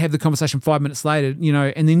we might have the conversation 5 minutes later,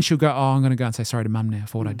 and then she'll go, I'm going to go and say sorry to mum now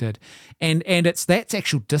for what I did. And that's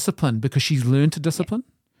actual discipline, because she's learned to discipline,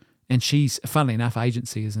 and she's, funnily enough,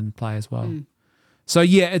 agency is in play as well. So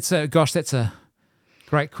that's a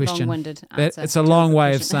great question. Long-winded answer. It's a long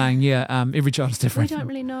way of saying, every child is different. We don't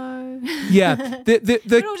really know. Yeah.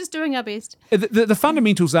 We're all just doing our best. The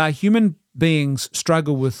fundamentals are human beings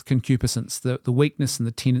struggle with concupiscence, the weakness and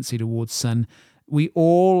the tendency towards sin. We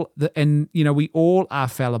all are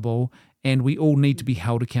fallible, and we all need to be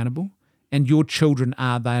held accountable. And your children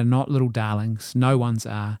they are not little darlings. No one's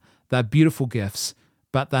are. They're beautiful gifts,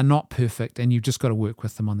 but they're not perfect, and you've just got to work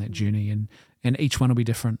with them on that journey. And each one will be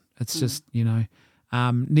different. It's just,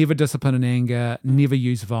 never discipline in anger, never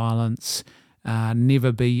use violence,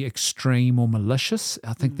 never be extreme or malicious.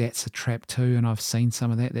 I think that's a trap too, and I've seen some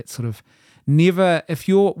of that. That sort of never,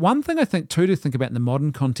 one thing I think too to think about in the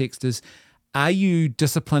modern context is, are you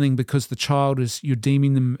disciplining because the child you're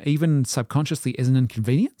deeming them even subconsciously as an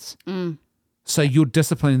inconvenience? So you're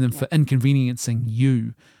disciplining them for inconveniencing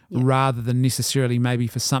you rather than necessarily maybe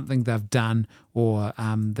for something they've done or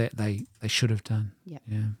that they should have done. Yeah.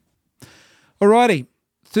 Alrighty,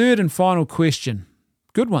 third and final question.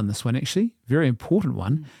 Good one, this one actually, very important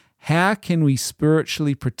one. How can we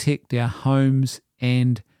spiritually protect our homes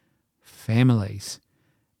and families?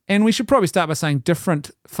 And we should probably start by saying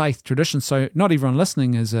different faith traditions. So not everyone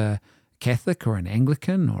listening is a Catholic or an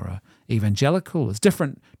Anglican or a evangelical. There's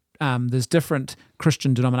different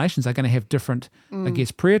Christian denominations are going to have different,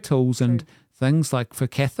 prayer tools and things. Like for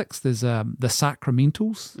Catholics, there's the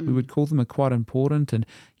sacramentals, we would call them, are quite important. And,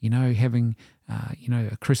 having,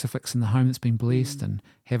 a crucifix in the home that's been blessed and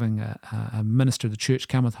having a minister of the church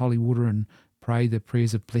come with holy water and pray the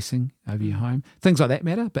prayers of blessing over your home. Things like that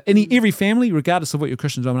matter. But every family, regardless of what your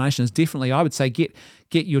Christian denomination is, definitely, I would say, get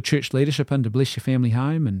your church leadership in to bless your family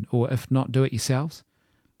home, or if not, do it yourselves.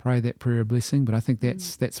 Pray that prayer of blessing. But I think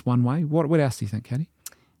that's one way. What else do you think, Katie?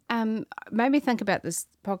 Made me think about this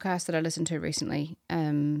podcast that I listened to recently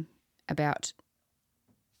about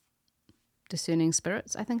discerning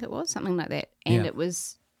spirits, I think it was, something like that. And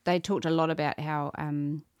they talked a lot about how,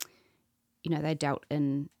 they dealt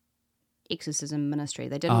in exorcism ministry.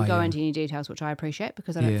 They didn't go into any details, which I appreciate,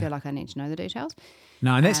 because I don't feel like I need to know the details.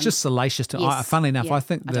 No, and that's just salacious. Funnily enough, I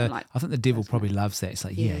think the devil probably loves that. It's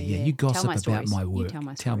like, you gossip about my work.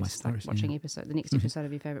 Tell my stories. Like watching the next episode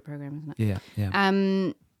of your favourite program, isn't it?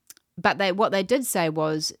 Yeah. But what they did say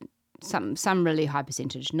was some really high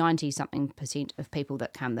percentage, 90-something% of people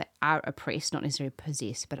that come that are oppressed, not necessarily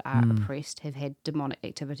possessed, but are oppressed, have had demonic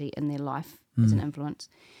activity in their life as an influence,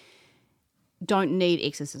 don't need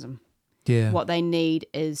exorcism. Yeah. What they need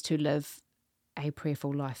is to live a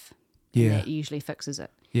prayerful life. Yeah. And that usually fixes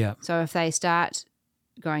it. Yeah. So if they start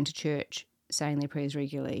going to church, saying their prayers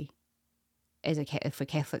regularly, for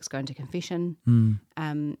Catholics going to confession,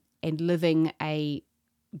 and living a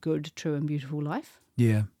good, true and beautiful life.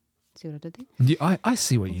 Yeah. See what I did there? Yeah, I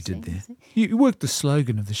see what you did there. You worked the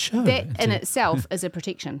slogan of the show. That in itself is a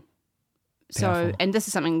protection. So, and this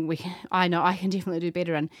is something I know I can definitely do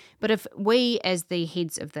better in. But if we, as the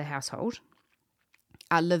heads of the household,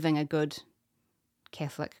 are living a good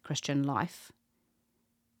Catholic Christian life,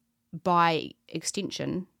 by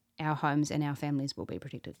extension, our homes and our families will be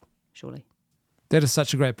protected, surely. That is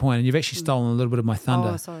such a great point, and you've actually stolen a little bit of my thunder.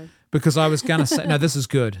 Oh, sorry. Because I was going to say, no, this is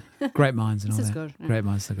good. Great minds and all that. This is good. Great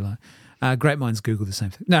minds think alike. Great minds Google the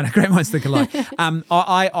same thing. No, great minds think alike.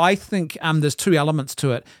 I think there's two elements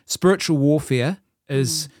to it. Spiritual warfare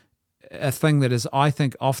is a thing that is, I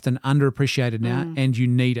think, often underappreciated now, and you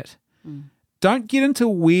need it. Don't get into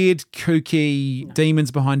weird, kooky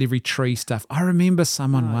demons behind every tree stuff. I remember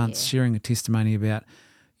someone once sharing a testimony about,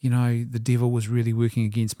 the devil was really working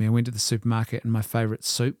against me. I went to the supermarket and my favourite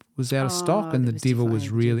soup was out of stock, and the devil was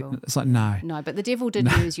really... It's like, no. No, but the devil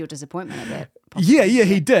did use your disappointment at that. Yeah,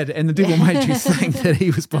 he did. And the devil made you think that he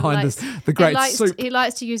was behind the great soup. He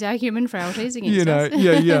likes to use our human frailties against us.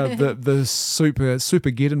 The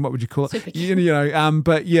supergeddon, what would you call it? Supergeddon.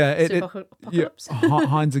 But yeah. Superpocalypse.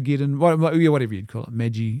 Heinzageddon, whatever you'd call it.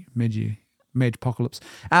 Magpocalypse.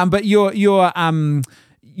 But your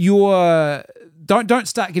don't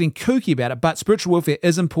start getting kooky about it, but spiritual warfare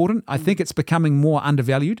is important. I think it's becoming more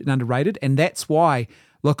undervalued and underrated, and that's why,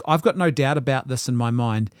 look, I've got no doubt about this in my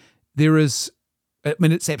mind. It's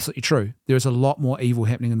absolutely true. There is a lot more evil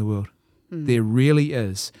happening in the world. There really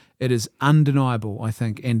is. It is undeniable, I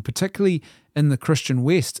think, and particularly in the Christian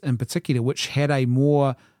West in particular, which had a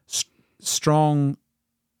more strong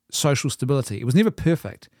social stability. It was never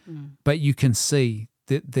perfect, but you can see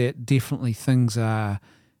that definitely things are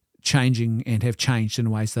changing and have changed in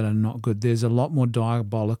ways that are not good. There's a lot more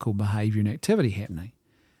diabolical behavior and activity happening.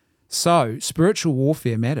 So spiritual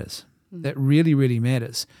warfare matters. That really, really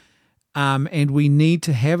matters. And we need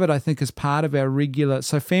to have it, I think, as part of our regular.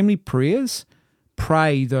 So family prayers,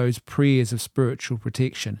 pray those prayers of spiritual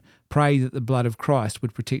protection. Pray that the blood of Christ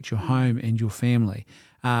would protect your home and your family.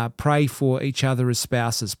 Pray for each other as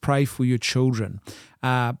spouses. Pray for your children.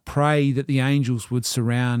 Pray that the angels would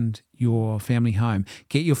surround your family home.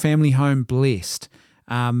 Get your family home blessed.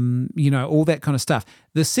 All that kind of stuff.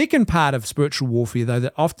 The second part of spiritual warfare, though,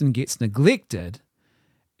 that often gets neglected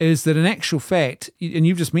is that in actual fact, and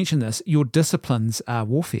you've just mentioned this, your disciplines are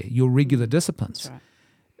warfare, your regular disciplines. That's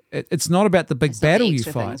right. It's not about the big battle you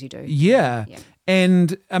fight. You do. Yeah.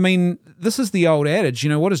 And I mean, this is the old adage,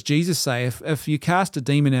 what does Jesus say? If you cast a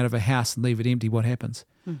demon out of a house and leave it empty, what happens?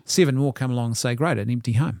 7 more come along and say, great, an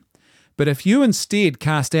empty home. But if you instead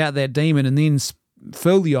cast out that demon and then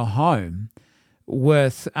fill your home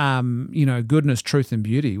with, goodness, truth, and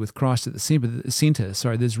beauty, with Christ at the center.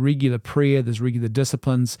 Sorry, there's regular prayer, there's regular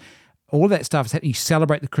disciplines, all of that stuff is happening. You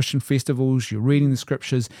celebrate the Christian festivals, you're reading the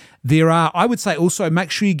scriptures. I would say also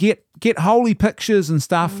make sure you get holy pictures and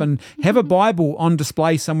stuff and have a Bible on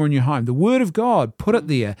display somewhere in your home. The Word of God, put it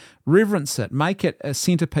there, reverence it, make it a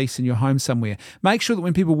centerpiece in your home somewhere. Make sure that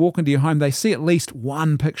when people walk into your home, they see at least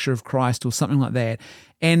one picture of Christ or something like that.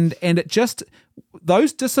 And it just,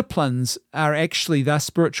 those disciplines are actually, they're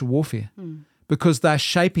spiritual warfare because they're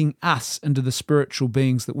shaping us into the spiritual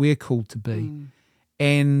beings that we're called to be.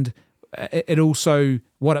 And it also,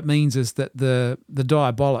 what it means is that the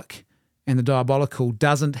diabolic and the diabolical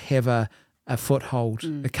doesn't have a foothold.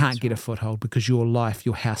 It can't get a foothold because your life,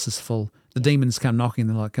 your house is full. The demons come knocking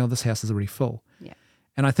and they're like, oh, this house is already full. Yeah.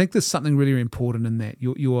 And I think there's something really, really important in that.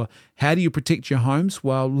 How do you protect your homes?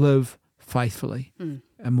 Well, live faithfully,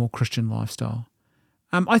 a more Christian lifestyle.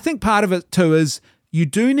 I think part of it too is you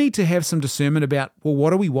do need to have some discernment about, well,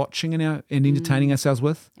 what are we watching and entertaining ourselves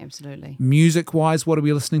with? Absolutely. Music-wise, what are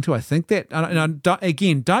we listening to? I think that,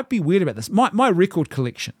 don't be weird about this. My record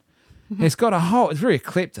collection has got it's very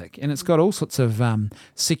eclectic, and it's got all sorts of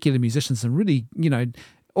secular musicians and really,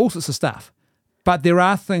 all sorts of stuff. But there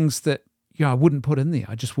are things that, I wouldn't put in there.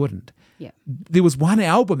 I just wouldn't. Yeah. There was one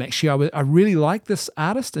album, actually, I really like this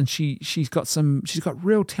artist, and she's got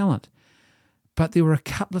real talent. But there were a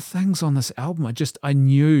couple of things on this album I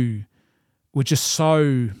knew were just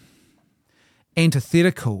so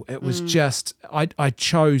antithetical. It was just, I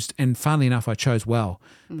chose, and funnily enough, I chose well,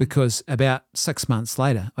 because about 6 months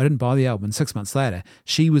later, I didn't buy the album, 6 months later,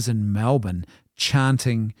 she was in Melbourne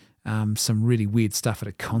chanting some really weird stuff at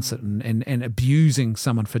a concert and abusing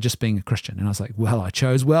someone for just being a Christian. And I was like, well, I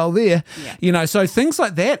chose well there. Yeah. So things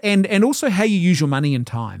like that, and also how you use your money and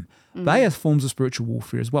time. They are forms of spiritual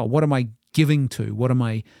warfare as well. What am I giving to? What am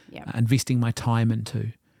I investing my time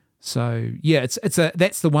into? So yeah,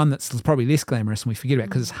 that's the one that's probably less glamorous, and we forget about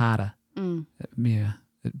because it's harder.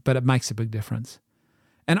 But it makes a big difference.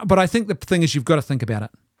 But I think the thing is, you've got to think about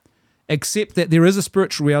it. Accept that there is a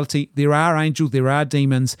spiritual reality. There are angels. There are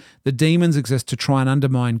demons. The demons exist to try and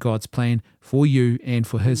undermine God's plan for you and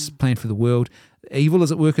for His plan for the world. Evil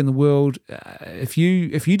is at work in the world. If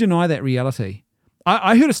you deny that reality.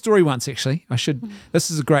 I heard a story once, actually.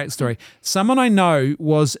 This is a great story. Someone I know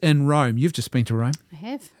was in Rome. You've just been to Rome. I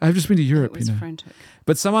have. I've just been to Europe. It was frantic.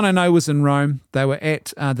 But someone I know was in Rome. They were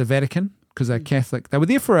at the Vatican because they're Catholic. They were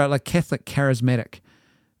there for a Catholic charismatic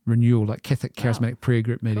renewal, Catholic charismatic prayer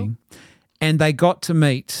group meeting. Cool. And they got to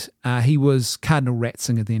meet, he was Cardinal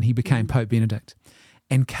Ratzinger then. He became Pope Benedict.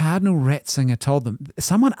 And Cardinal Ratzinger told them,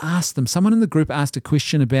 someone in the group asked a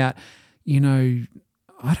question about,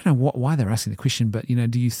 I don't know why they're asking the question, but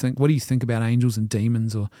what do you think about angels and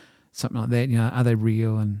demons or something like that? Are they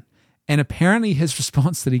real? And apparently his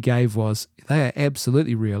response that he gave was, they are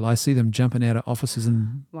absolutely real. I see them jumping out of offices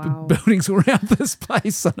and buildings around this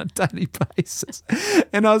place on a daily basis.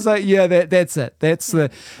 And I was like, yeah, that's it.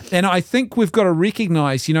 And I think we've got to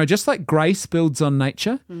recognize, just like grace builds on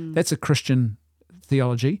nature, that's a Christian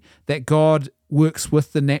theology, that God works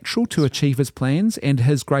with the natural to achieve his plans, and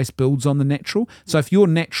his grace builds on the natural. So if your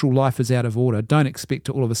natural life is out of order, don't expect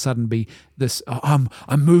to all of a sudden be this, I'm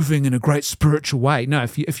moving in a great spiritual way. No,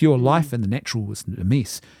 if your life in the natural was a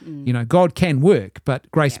mess, God can work, but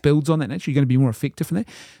grace builds on that nature. You're going to be more effective in that.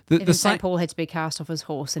 Even St. Paul had to be cast off his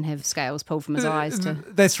horse and have scales pulled from his eyes to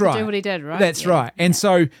do what he did, right? That's right. And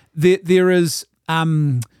so there is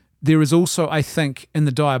also, I think, in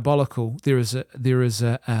the diabolical, there is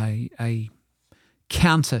a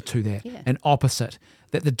counter to that, an opposite,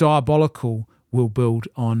 that the diabolical will build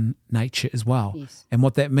on nature as well. Yes. And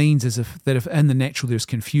what that means is if in the natural there's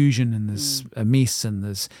confusion and there's a mess and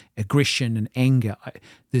there's aggression and anger,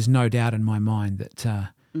 there's no doubt in my mind that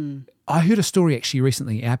I heard a story actually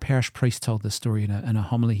recently. Our parish priest told this story in a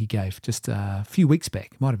homily he gave just a few weeks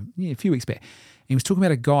back. A few weeks back. He was talking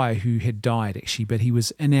about a guy who had died actually, but he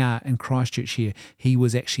was in Christchurch here. He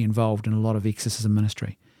was actually involved in a lot of exorcism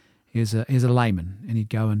ministry. He was a layman, and he'd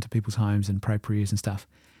go into people's homes and pray prayers and stuff.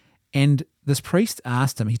 And this priest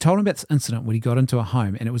asked him, he told him about this incident when he got into a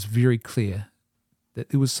home, and it was very clear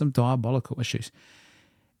that there was some diabolical issues.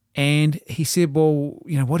 And he said, well,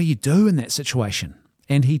 what do you do in that situation?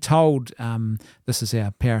 And he told, this is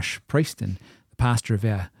our parish priest and the pastor of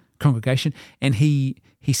our congregation, and he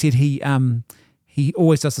said he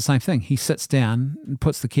always does the same thing. He sits down and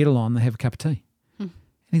puts the kettle on, they have a cup of tea. And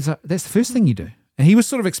he's like, that's the first thing you do. And he was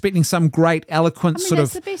sort of expecting some great eloquent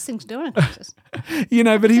that's the best thing to do in a crisis.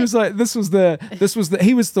 But he was like, he thought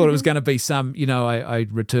it was going to be some, I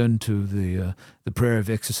return to the prayer of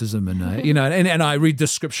exorcism and, and I read the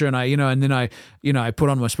scripture and and then I put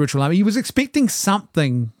on my spiritual armor. He was expecting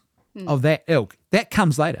something of that ilk. That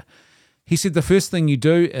comes later. He said the first thing you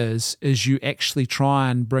do is you actually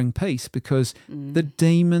try and bring peace, because the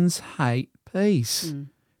demons hate peace.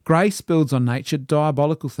 Grace builds on nature,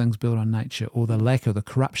 diabolical things build on nature, or the lack of the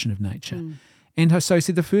corruption of nature. And so he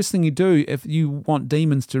said the first thing you do if you want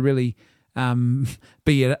demons to really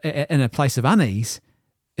be in a place of unease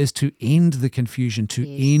is to end the confusion, to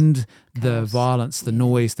end the violence, the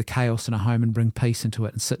noise, the chaos in a home, and bring peace into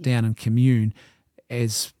it and sit down and commune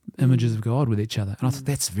as images of God with each other. And I thought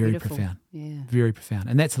that's very profound, very profound.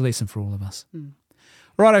 And that's a lesson for all of us.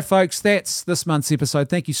 Righto, folks, that's this month's episode.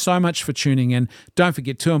 Thank you so much for tuning in. Don't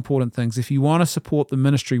forget two important things. If you want to support the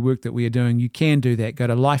ministry work that we are doing, you can do that. Go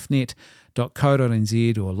to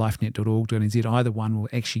lifenet.co.nz or lifenet.org.nz. Either one will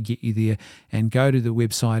actually get you there. And go to the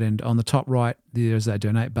website, and on the top right, there's a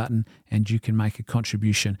donate button, and you can make a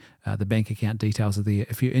contribution. The bank account details are there.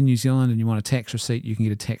 If you're in New Zealand and you want a tax receipt, you can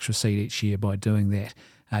get a tax receipt each year by doing that.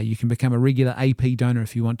 You can become a regular AP donor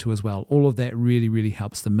if you want to as well. All of that really, really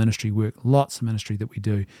helps the ministry work. Lots of ministry that we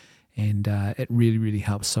do, and it really, really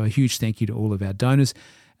helps. So a huge thank you to all of our donors.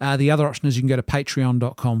 The other option is you can go to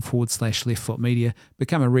patreon.com/leftfootmedia,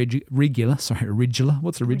 become a regular.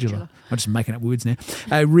 What's a regular? I'm just making up words now.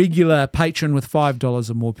 A regular patron with $5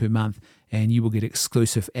 or more per month, and you will get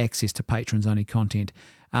exclusive access to patrons-only content.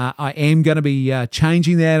 I am going to be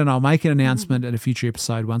changing that, and I'll make an announcement in a future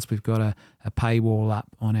episode once we've got a paywall up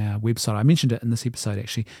on our website. I mentioned it in this episode,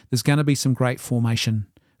 actually. There's going to be some great formation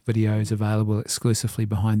videos available exclusively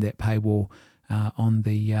behind that paywall on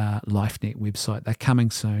the LifeNet website. They're coming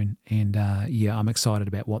soon, and I'm excited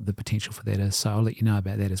about what the potential for that is, so I'll let you know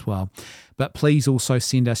about that as well. But please also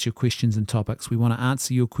send us your questions and topics. We want to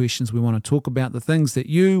answer your questions. We want to talk about the things that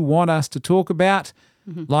you want us to talk about.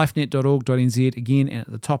 lifenet.org.nz. Again, and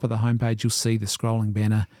at the top of the homepage, you'll see the scrolling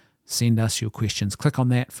banner. Send us your questions. Click on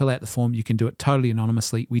that, fill out the form. You can do it totally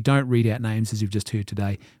anonymously. We don't read out names, as you've just heard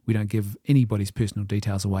today. We don't give anybody's personal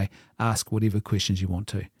details away. Ask whatever questions you want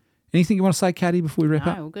to. Anything you want to say, Katie, before we wrap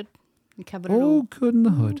up? All good. You covered it all. All good in the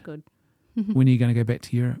hood. All good. When are you going to go back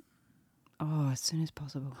to Europe? Oh, as soon as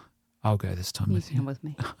possible. I'll go this time with you. Come with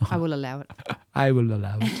me. I will allow it. I will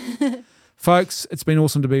allow it. Folks, it's been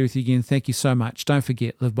awesome to be with you again. Thank you so much. Don't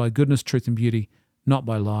forget, live by goodness, truth and beauty, not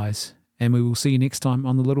by lies. And we will see you next time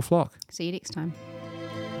on The Little Flock. See you next time.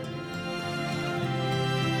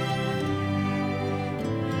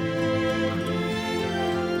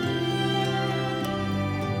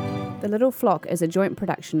 The Little Flock is a joint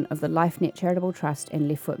production of the LifeNet Charitable Trust and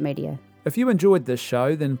Left Foot Media. If you enjoyed this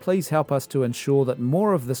show, then please help us to ensure that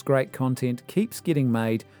more of this great content keeps getting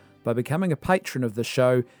made by becoming a patron of the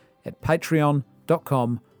show at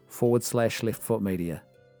patreon.com/leftfootmedia.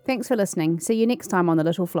 Thanks for listening. See you next time on The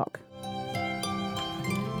Little Flock.